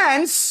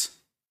defense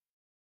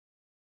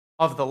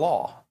of the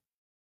law.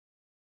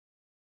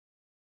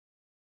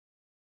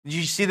 Did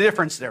you see the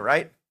difference there,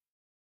 right?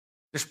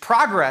 There's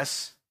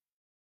progress,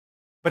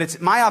 but it's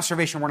my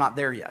observation we're not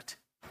there yet.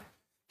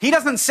 He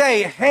doesn't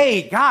say,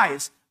 hey,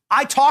 guys,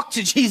 I talked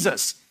to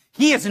Jesus.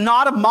 He is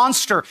not a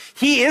monster.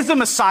 He is a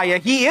Messiah.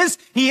 He is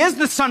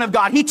the Son of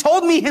God. He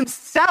told me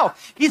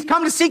himself. He's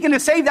come to seek and to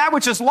save that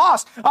which is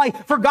lost.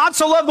 For God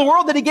so loved the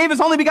world that he gave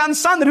his only begotten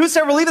Son, that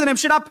whosoever believeth in him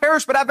should not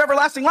perish but have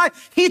everlasting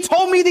life. He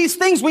told me these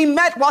things. We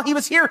met while he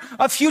was here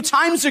a few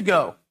times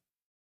ago.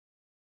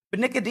 But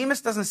Nicodemus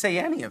doesn't say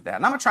any of that.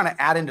 And I'm not trying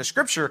to add into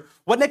Scripture.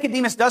 What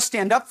Nicodemus does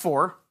stand up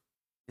for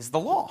is the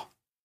law.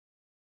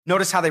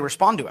 Notice how they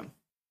respond to him.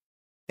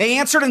 They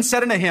answered and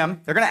said unto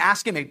him, they're going to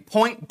ask him a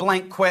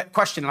point-blank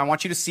question, and I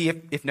want you to see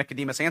if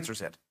Nicodemus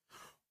answers it.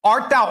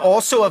 Art thou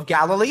also of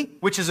Galilee?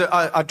 Which is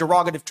a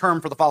derogative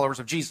term for the followers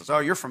of Jesus. Oh,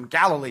 you're from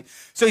Galilee.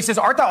 So he says,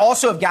 art thou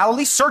also of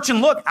Galilee? Search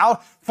and look,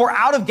 for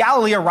out of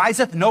Galilee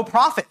ariseth no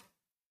prophet.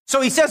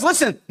 So he says,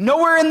 listen,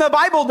 nowhere in the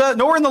Bible,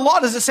 nowhere in the law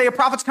does it say a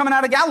prophet's coming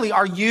out of Galilee.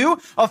 Are you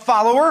a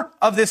follower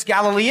of this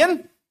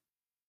Galilean?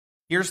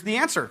 Here's the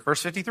answer,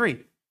 verse 53.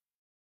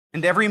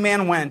 And every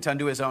man went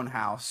unto his own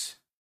house.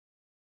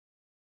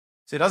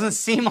 So it doesn't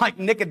seem like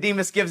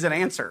Nicodemus gives an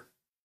answer.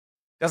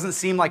 It doesn't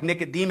seem like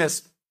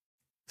Nicodemus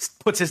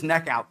puts his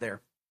neck out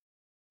there.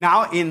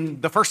 Now,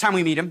 in the first time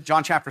we meet him,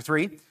 John chapter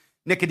 3,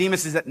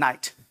 Nicodemus is at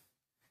night.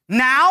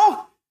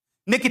 Now,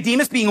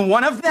 Nicodemus, being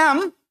one of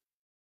them,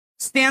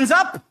 stands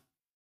up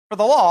for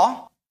the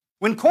law.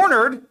 When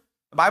cornered,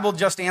 the Bible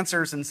just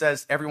answers and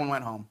says, everyone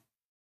went home.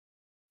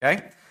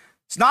 Okay?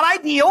 It's not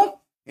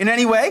ideal in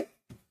any way,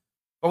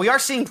 but we are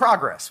seeing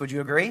progress. Would you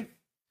agree?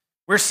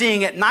 We're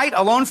seeing at night,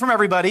 alone from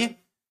everybody.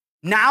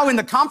 Now, in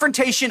the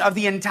confrontation of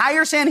the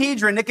entire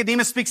Sanhedrin,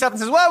 Nicodemus speaks up and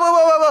says, whoa, whoa,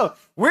 whoa, whoa, whoa.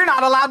 We're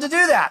not allowed to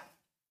do that.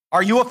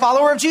 Are you a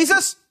follower of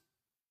Jesus?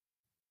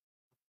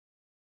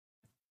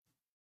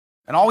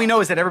 And all we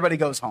know is that everybody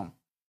goes home.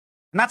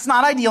 And that's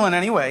not ideal in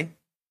any way,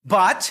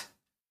 but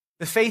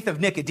the faith of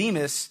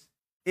Nicodemus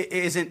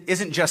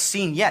isn't just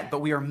seen yet,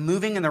 but we are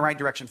moving in the right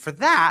direction. For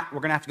that,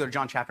 we're going to have to go to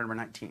John chapter number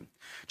 19.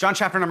 John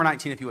chapter number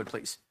 19, if you would,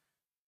 please.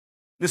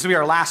 This will be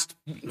our last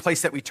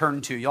place that we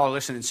turn to. Y'all are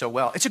listening so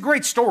well. It's a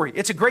great story.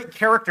 It's a great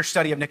character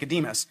study of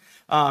Nicodemus.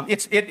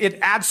 It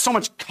adds so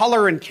much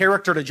color and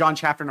character to John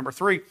chapter number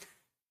 3.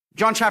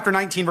 John chapter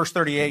 19, verse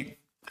 38.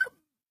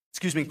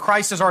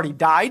 Christ has already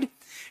died.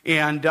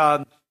 And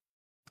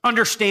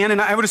understand,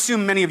 and I would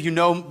assume many of you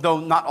know,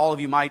 though not all of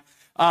you might,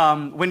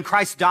 when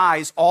Christ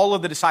dies, all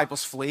of the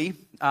disciples flee.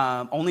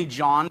 Only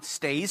John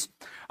stays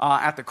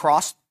at the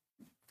cross.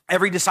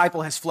 Every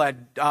disciple has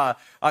fled.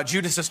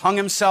 Judas has hung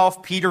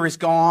himself. Peter is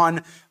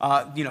gone.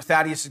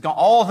 Thaddeus is gone.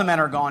 All of the men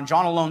are gone.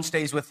 John alone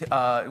stays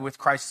with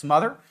Christ's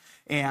mother.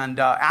 And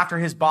after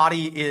his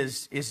body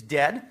is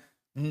dead,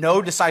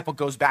 no disciple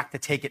goes back to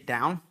take it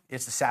down.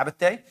 It's the Sabbath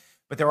day.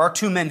 But there are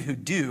two men who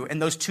do,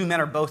 and those two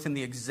men are both in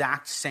the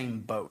exact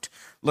same boat.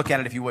 Look at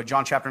it if you would.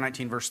 John chapter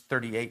 19, verse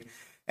 38.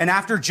 And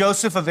after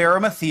Joseph of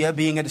Arimathea,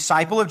 being a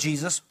disciple of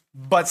Jesus,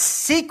 but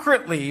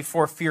secretly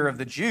for fear of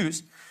the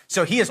Jews,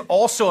 so he is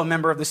also a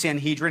member of the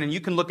Sanhedrin, and you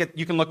can look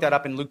that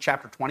up in Luke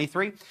chapter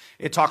 23.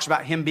 It talks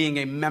about him being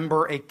a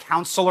member, a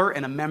counselor,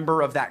 and a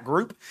member of that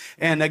group.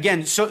 And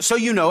again, so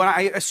you know, and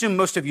I assume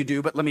most of you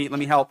do, but let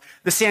me help.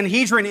 The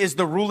Sanhedrin is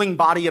the ruling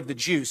body of the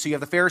Jews. So you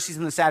have the Pharisees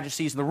and the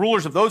Sadducees, and the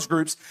rulers of those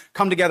groups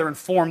come together and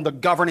form the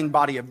governing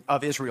body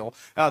of Israel,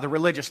 the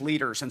religious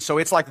leaders. And so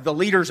it's like the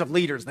leaders of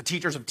leaders, the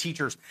teachers of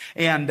teachers.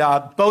 And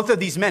both of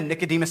these men,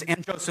 Nicodemus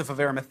and Joseph of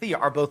Arimathea,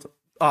 are both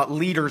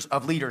leaders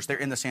of leaders. They're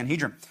in the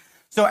Sanhedrin.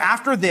 So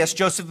after this,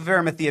 Joseph of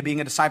Arimathea,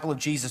 being a disciple of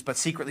Jesus, but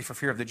secretly for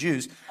fear of the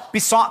Jews,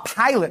 besought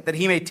Pilate that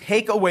he may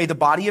take away the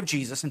body of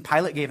Jesus, and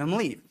Pilate gave him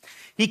leave.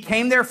 He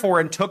came therefore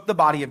and took the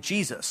body of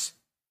Jesus,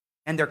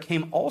 and there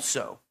came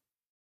also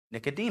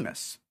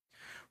Nicodemus,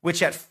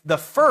 which at the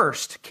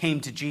first came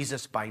to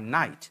Jesus by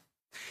night,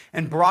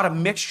 and brought a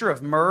mixture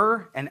of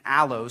myrrh and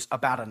aloes,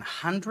 about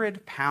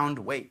 100-pound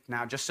weight.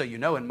 Now, just so you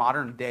know, in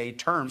modern day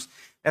terms,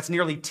 that's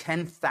nearly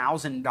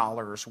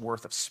 $10,000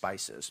 worth of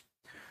spices.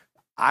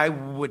 I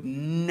would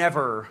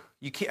never,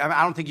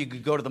 I don't think you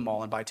could go to the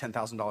mall and buy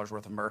 $10,000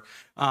 worth of myrrh.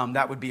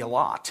 That would be a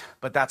lot,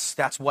 but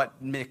that's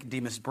what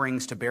Nicodemus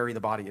brings to bury the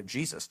body of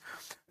Jesus.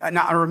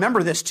 Now, I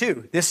remember this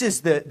too. This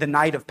is the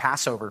night of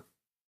Passover,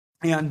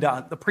 and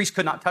the priest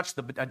could not touch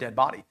a dead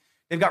body.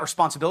 They've got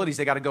responsibilities.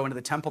 They got to go into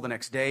the temple the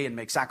next day and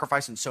make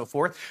sacrifice and so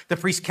forth. The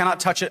priest cannot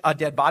touch a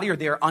dead body, or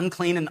they are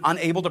unclean and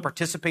unable to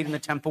participate in the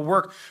temple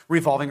work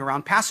revolving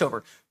around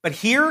Passover. But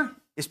here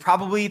is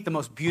probably the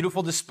most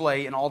beautiful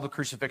display in all the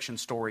crucifixion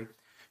story.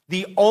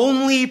 The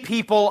only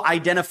people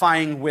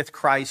identifying with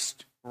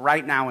Christ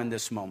right now in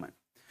this moment.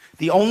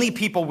 The only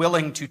people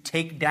willing to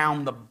take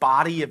down the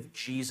body of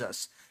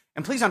Jesus.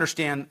 And please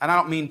understand, and I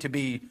don't mean to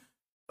be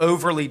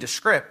overly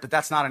descriptive, but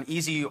that's not an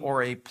easy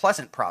or a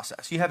pleasant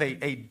process. You have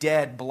a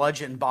dead,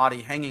 bludgeoned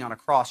body hanging on a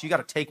cross. You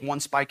got to take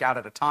one spike out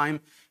at a time,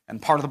 and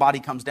part of the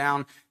body comes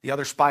down. The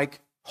other spike,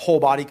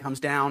 whole body comes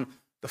down.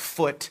 The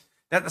foot.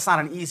 That's not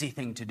an easy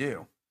thing to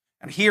do.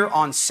 And here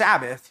on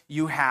Sabbath,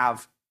 you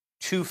have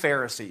two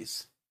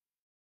Pharisees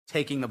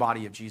taking the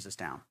body of Jesus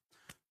down.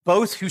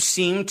 Both who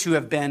seem to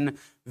have been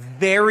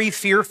very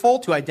fearful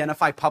to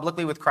identify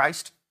publicly with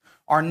Christ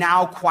are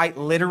now quite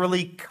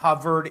literally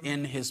covered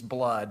in his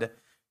blood,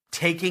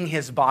 taking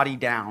his body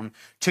down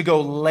to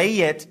go lay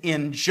it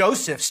in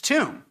Joseph's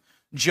tomb.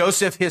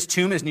 Joseph, his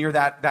tomb is near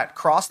that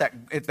cross,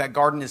 that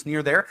garden is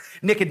near there.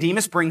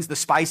 Nicodemus brings the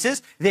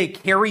spices. They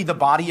carry the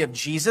body of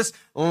Jesus,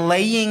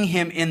 laying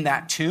him in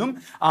that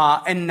tomb.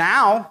 And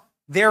now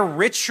they're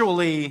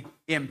ritually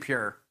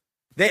impure.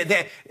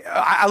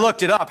 I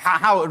looked it up,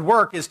 how it would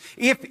work is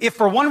if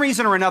for one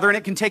reason or another, and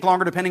it can take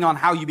longer depending on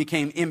how you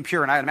became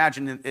impure, and I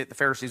imagine the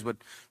Pharisees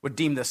would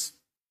deem this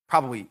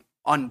probably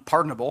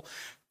unpardonable,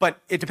 but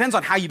it depends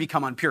on how you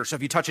become impure. So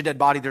if you touch a dead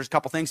body, there's a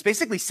couple things.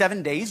 Basically,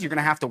 7 days, you're going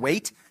to have to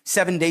wait,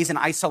 7 days in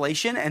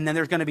isolation, and then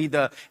there's going to be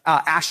the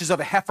ashes of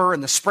a heifer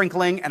and the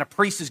sprinkling, and a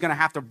priest is going to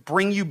have to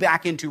bring you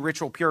back into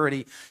ritual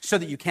purity so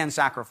that you can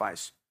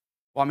sacrifice.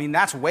 Well, I mean,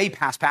 that's way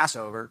past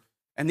Passover.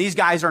 And these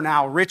guys are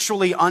now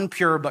ritually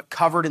impure, but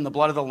covered in the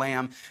blood of the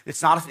Lamb.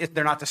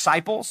 They're not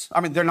disciples. I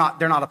mean, they're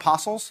not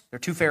apostles. They're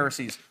two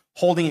Pharisees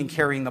holding and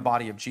carrying the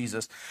body of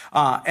Jesus.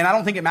 And I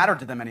don't think it mattered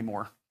to them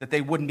anymore that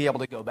they wouldn't be able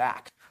to go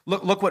back.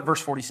 Look what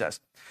verse 40 says.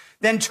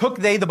 Then took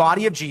they the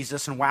body of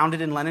Jesus and wound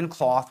it in linen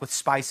cloth with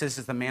spices,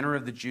 as the manner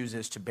of the Jews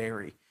is to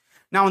bury.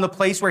 Now in the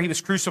place where he was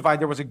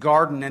crucified, there was a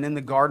garden, and in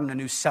the garden a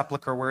new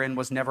sepulchre wherein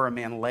was never a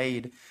man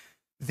laid.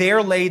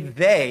 There laid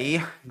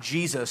they,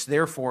 Jesus,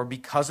 therefore,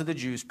 because of the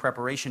Jews'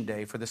 preparation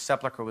day, for the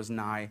sepulchre was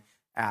nigh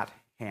at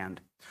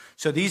hand.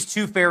 So these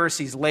two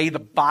Pharisees lay the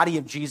body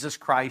of Jesus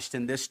Christ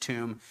in this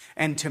tomb,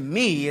 and to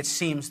me, it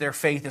seems their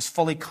faith is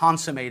fully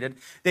consummated.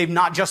 They've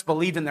not just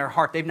believed in their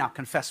heart, they've now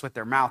confessed with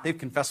their mouth, they've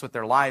confessed with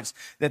their lives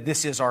that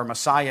this is our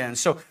Messiah. And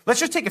so let's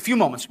just take a few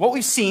moments. What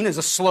we've seen is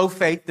a slow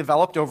faith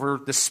developed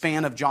over the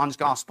span of John's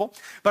gospel,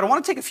 but I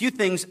want to take a few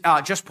things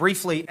just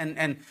briefly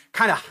and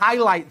kind of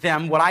highlight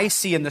them, what I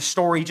see in the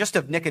story just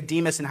of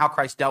Nicodemus and how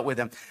Christ dealt with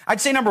him. I'd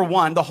say number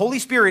one, the Holy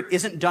Spirit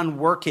isn't done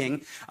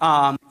working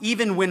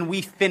even when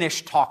we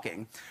finish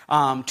talking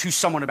to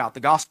someone about the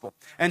gospel.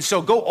 And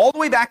so go all the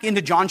way back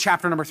into John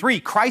chapter number 3.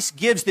 Christ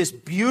gives this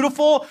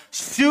beautiful,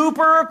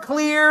 super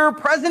clear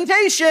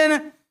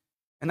presentation,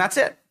 and that's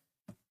it.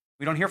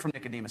 We don't hear from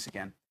Nicodemus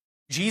again.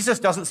 Jesus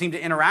doesn't seem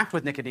to interact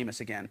with Nicodemus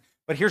again.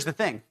 But here's the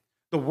thing.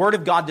 The word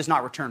of God does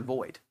not return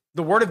void.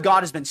 The word of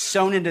God has been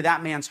sown into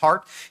that man's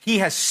heart. He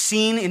has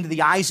seen into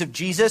the eyes of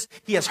Jesus.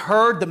 He has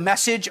heard the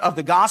message of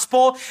the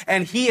gospel.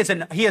 And he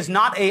is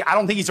not I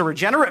don't think he's a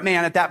regenerate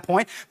man at that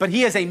point, but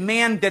he is a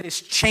man that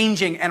is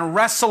changing and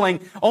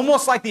wrestling,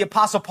 almost like the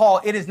Apostle Paul.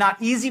 It is not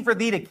easy for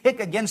thee to kick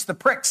against the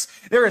pricks.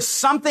 There is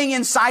something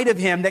inside of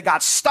him that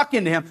got stuck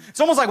into him. It's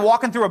almost like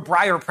walking through a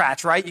briar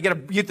patch, right? You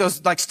get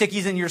those like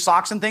stickies in your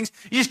socks and things.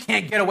 You just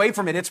can't get away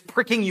from it. It's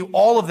pricking you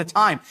all of the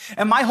time.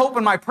 And my hope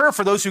and my prayer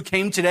for those who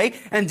came today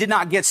and did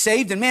not get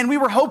saved, and man, we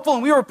were hopeful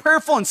and we were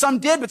prayerful, and some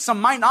did, but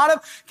some might not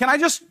have. Can I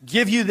just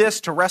give you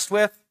this to rest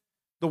with?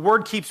 The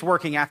word keeps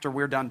working after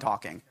we're done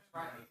talking.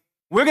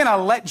 We're going to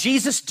let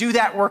Jesus do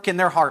that work in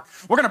their heart.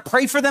 We're going to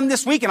pray for them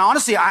this week. And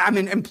honestly, I'm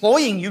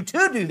employing you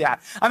to do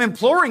that. I'm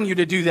imploring you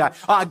to do that.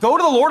 Go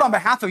to the Lord on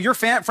behalf of your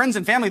friends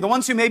and family, the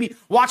ones who maybe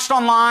watched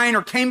online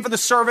or came for the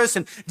service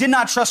and did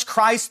not trust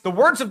Christ. The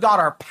words of God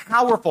are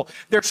powerful.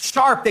 They're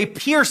sharp. They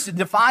pierce,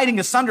 dividing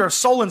asunder of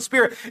soul and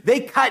spirit. They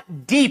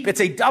cut deep.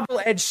 It's a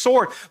double-edged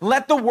sword.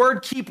 Let the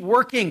word keep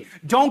working.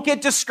 Don't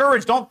get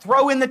discouraged. Don't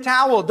throw in the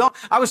towel.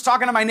 I was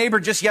talking to my neighbor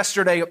just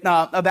yesterday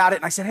about it.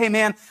 And I said, hey,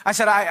 man,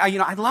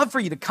 I'd love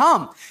for you to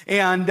come.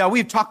 And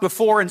we've talked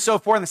before and so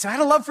forth. And they said,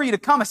 I'd love for you to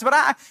come. I said, but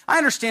I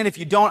understand if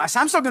you don't. I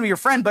said, I'm still going to be your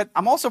friend, but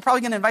I'm also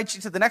probably going to invite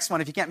you to the next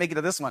one if you can't make it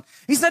to this one.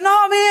 He said,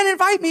 no, man,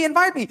 invite me. And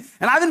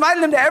I've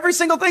invited him to every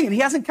single thing, and he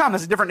hasn't come.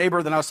 That's a different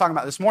neighbor than I was talking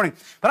about this morning.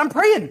 But I'm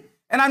praying.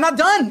 And I'm not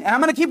done, and I'm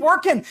going to keep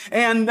working.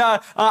 And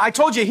I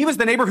told you, he was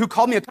the neighbor who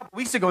called me a couple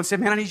weeks ago and said,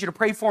 man, I need you to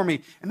pray for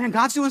me. And man,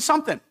 God's doing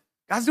something.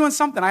 God's doing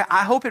something.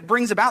 I hope it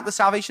brings about the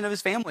salvation of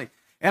his family.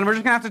 And we're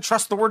just going to have to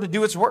trust the word to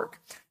do its work.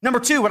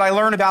 Number two, what I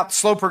learned about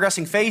slow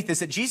progressing faith is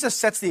that Jesus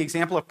sets the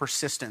example of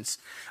persistence.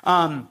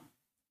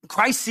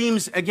 Christ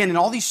seems, again, in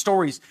all these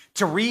stories,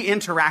 to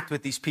re-interact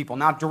with these people.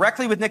 Now,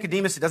 directly with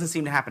Nicodemus, it doesn't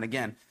seem to happen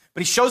again.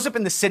 But he shows up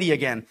in the city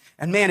again.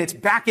 And man, it's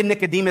back in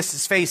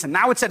Nicodemus' face. And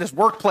now it's at his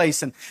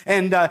workplace. And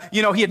he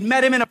had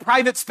met him in a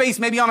private space,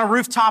 maybe on a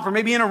rooftop or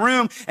maybe in a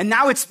room. And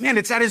now it's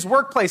at his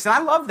workplace. And I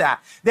love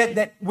that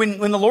when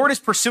the Lord is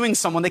pursuing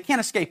someone, they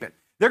can't escape it.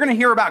 They're going to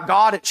hear about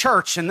God at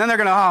church, and then they're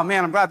going to, oh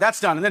man, I'm glad that's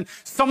done. And then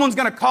someone's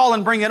going to call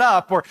and bring it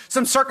up, or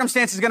some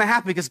circumstance is going to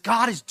happen because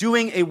God is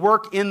doing a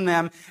work in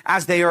them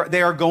as they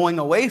are going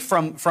away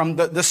from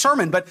the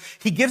sermon. But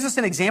he gives us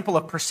an example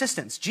of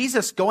persistence.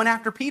 Jesus going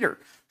after Peter,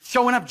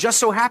 showing up just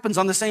so happens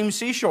on the same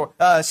seashore,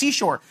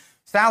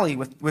 Sally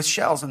with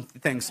shells and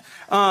things.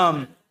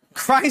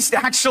 Christ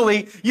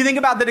actually, you think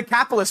about the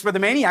Decapolis where the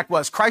maniac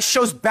was. Christ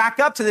shows back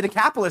up to the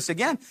Decapolis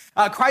again.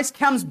 Christ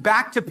comes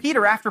back to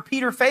Peter after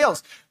Peter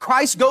fails.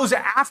 Christ goes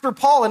after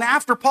Paul and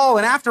after Paul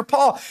and after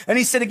Paul. And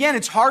he said, again,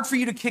 it's hard for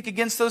you to kick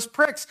against those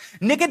pricks.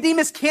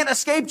 Nicodemus can't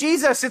escape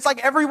Jesus. It's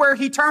like everywhere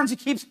he turns, he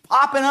keeps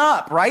popping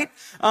up, right?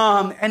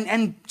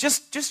 And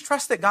just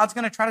trust that God's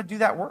going to try to do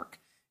that work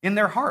in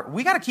their heart.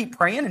 We got to keep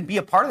praying and be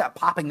a part of that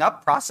popping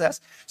up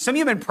process. Some of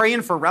you have been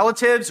praying for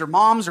relatives or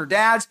moms or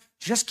dads.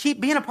 Just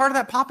keep being a part of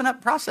that popping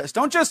up process.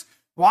 Don't just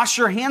wash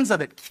your hands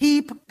of it.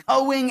 Keep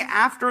going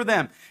after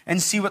them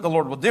and see what the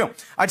Lord will do.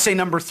 I'd say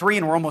number 3,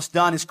 and we're almost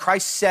done, is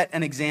Christ set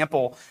an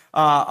example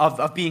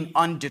of being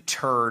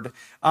undeterred.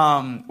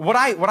 What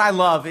I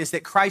love is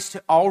that Christ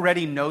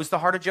already knows the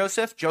heart of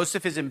Joseph.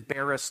 Joseph is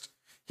embarrassed.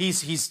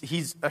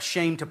 He's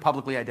ashamed to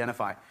publicly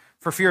identify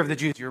for fear of the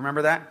Jews. You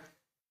remember that?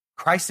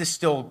 Christ is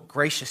still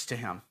gracious to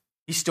him.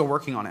 He's still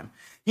working on him.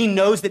 He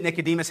knows that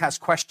Nicodemus has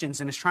questions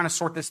and is trying to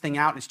sort this thing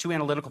out and is too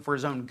analytical for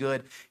his own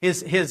good.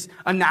 His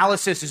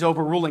analysis is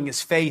overruling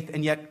his faith,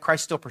 and yet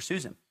Christ still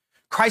pursues him.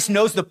 Christ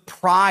knows the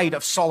pride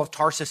of Saul of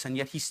Tarsus, and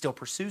yet he still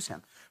pursues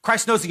him.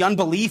 Christ knows the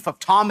unbelief of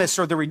Thomas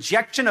or the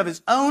rejection of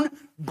his own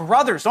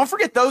brothers. Don't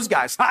forget those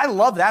guys. I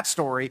love that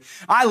story.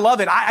 I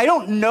love it. I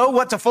don't know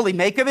what to fully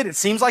make of it. It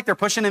seems like they're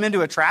pushing him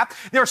into a trap.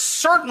 They're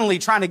certainly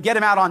trying to get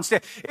him out on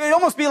stage. It'd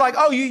almost be like,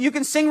 oh, you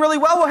can sing really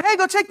well. Well, hey,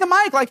 go take the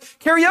mic. Like,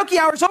 karaoke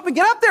hour's open.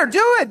 Get up there.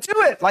 Do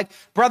it. Like,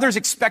 brothers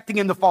expecting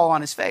him to fall on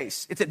his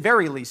face. It's at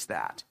very least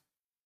that.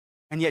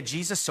 And yet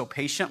Jesus so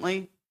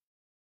patiently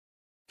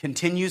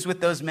continues with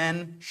those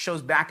men,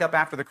 shows back up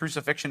after the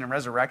crucifixion and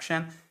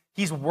resurrection.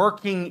 He's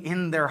working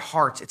in their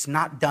hearts. It's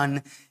not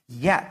done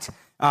yet.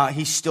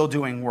 He's still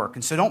doing work.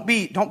 And so don't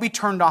be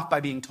turned off by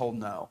being told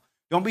no.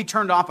 Don't be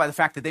turned off by the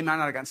fact that they might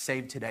not have gotten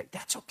saved today.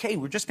 That's okay.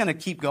 We're just going to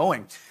keep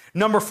going.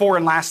 Number 4,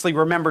 and lastly,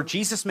 remember,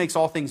 Jesus makes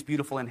all things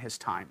beautiful in his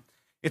time.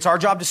 It's our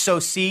job to sow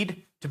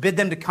seed, to bid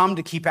them to come,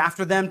 to keep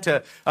after them,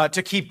 to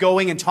keep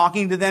going and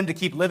talking to them, to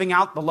keep living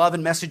out the love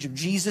and message of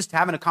Jesus, to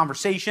having a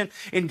conversation,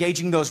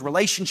 engaging those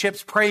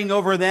relationships, praying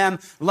over them,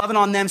 loving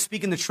on them,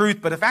 speaking the truth.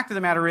 But the fact of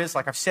the matter is,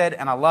 like I've said,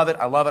 and I love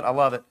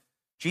it,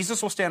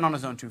 Jesus will stand on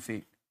his own 2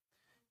 feet.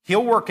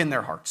 He'll work in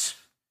their hearts.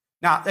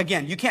 Now,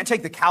 again, you can't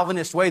take the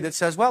Calvinist way that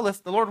says, well,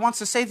 if the Lord wants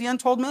to save the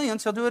untold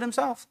millions, he'll do it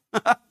himself.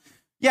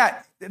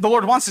 Yeah, the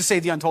Lord wants to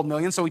save the untold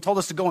millions, so he told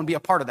us to go and be a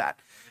part of that.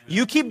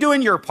 You keep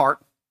doing your part,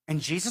 and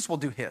Jesus will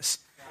do his.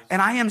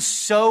 And I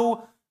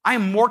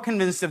am more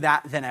convinced of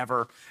that than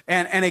ever.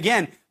 And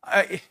again,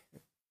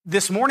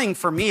 this morning,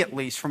 for me at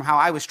least, from how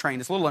I was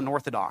trained, it's a little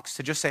unorthodox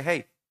to just say,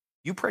 hey,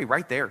 you pray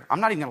right there. I'm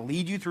not even going to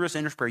lead you through a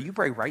sinner's prayer. You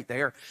pray right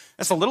there.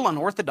 That's a little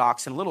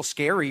unorthodox and a little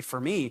scary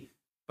for me,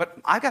 but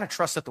I've got to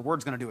trust that the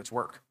word's going to do its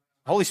work.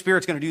 The Holy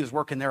Spirit's going to do his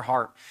work in their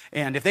heart.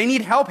 And if they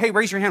need help, hey,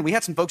 raise your hand. We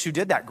had some folks who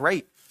did that.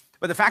 Great.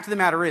 But the fact of the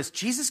matter is,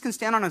 Jesus can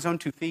stand on his own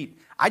 2 feet.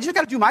 I just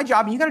got to do my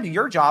job, and you got to do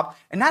your job.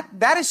 And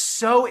that is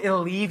so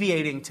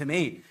alleviating to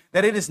me,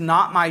 that it is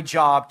not my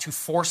job to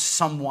force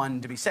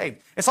someone to be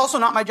saved. It's also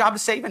not my job to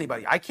save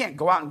anybody. I can't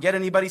go out and get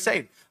anybody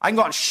saved. I can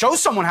go out and show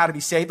someone how to be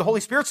saved. The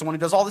Holy Spirit's the one who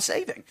does all the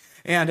saving.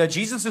 And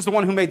Jesus is the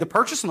one who made the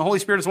purchase, and the Holy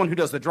Spirit is the one who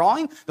does the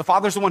drawing. The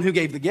Father's the one who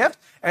gave the gift,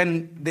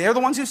 and they're the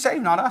ones who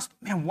save, not us.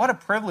 Man, what a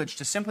privilege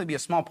to simply be a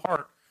small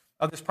part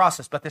of this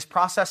process. But this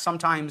process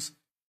sometimes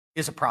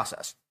is a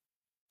process.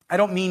 I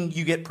don't mean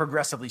you get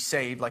progressively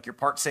saved, like you're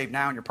part saved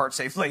now and you're part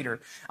saved later.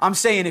 I'm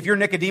saying if you're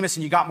Nicodemus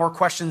and you got more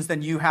questions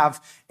than you have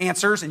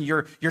answers and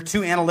you're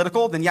too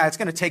analytical, then yeah, it's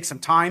going to take some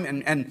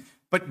time.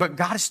 But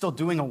God is still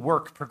doing a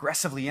work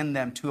progressively in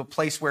them to a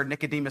place where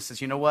Nicodemus says,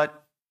 you know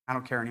what? I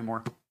don't care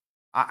anymore.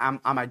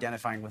 I'm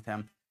identifying with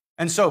him.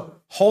 And so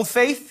hold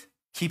faith.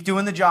 Keep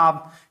doing the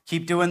job.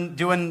 Keep doing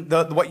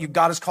what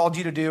God has called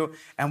you to do.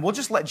 And we'll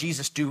just let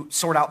Jesus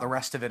sort out the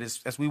rest of it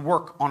as we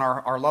work on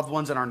our loved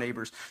ones and our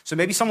neighbors. So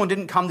maybe someone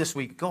didn't come this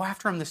week. Go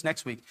after him this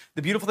next week.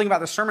 The beautiful thing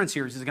about the sermon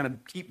series is going to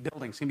keep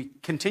building. It's going to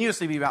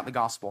continuously be about the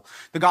gospel.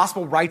 The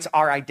gospel writes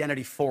our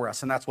identity for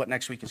us, and that's what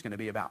next week is going to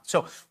be about.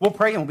 So we'll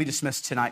pray and we'll be dismissed tonight.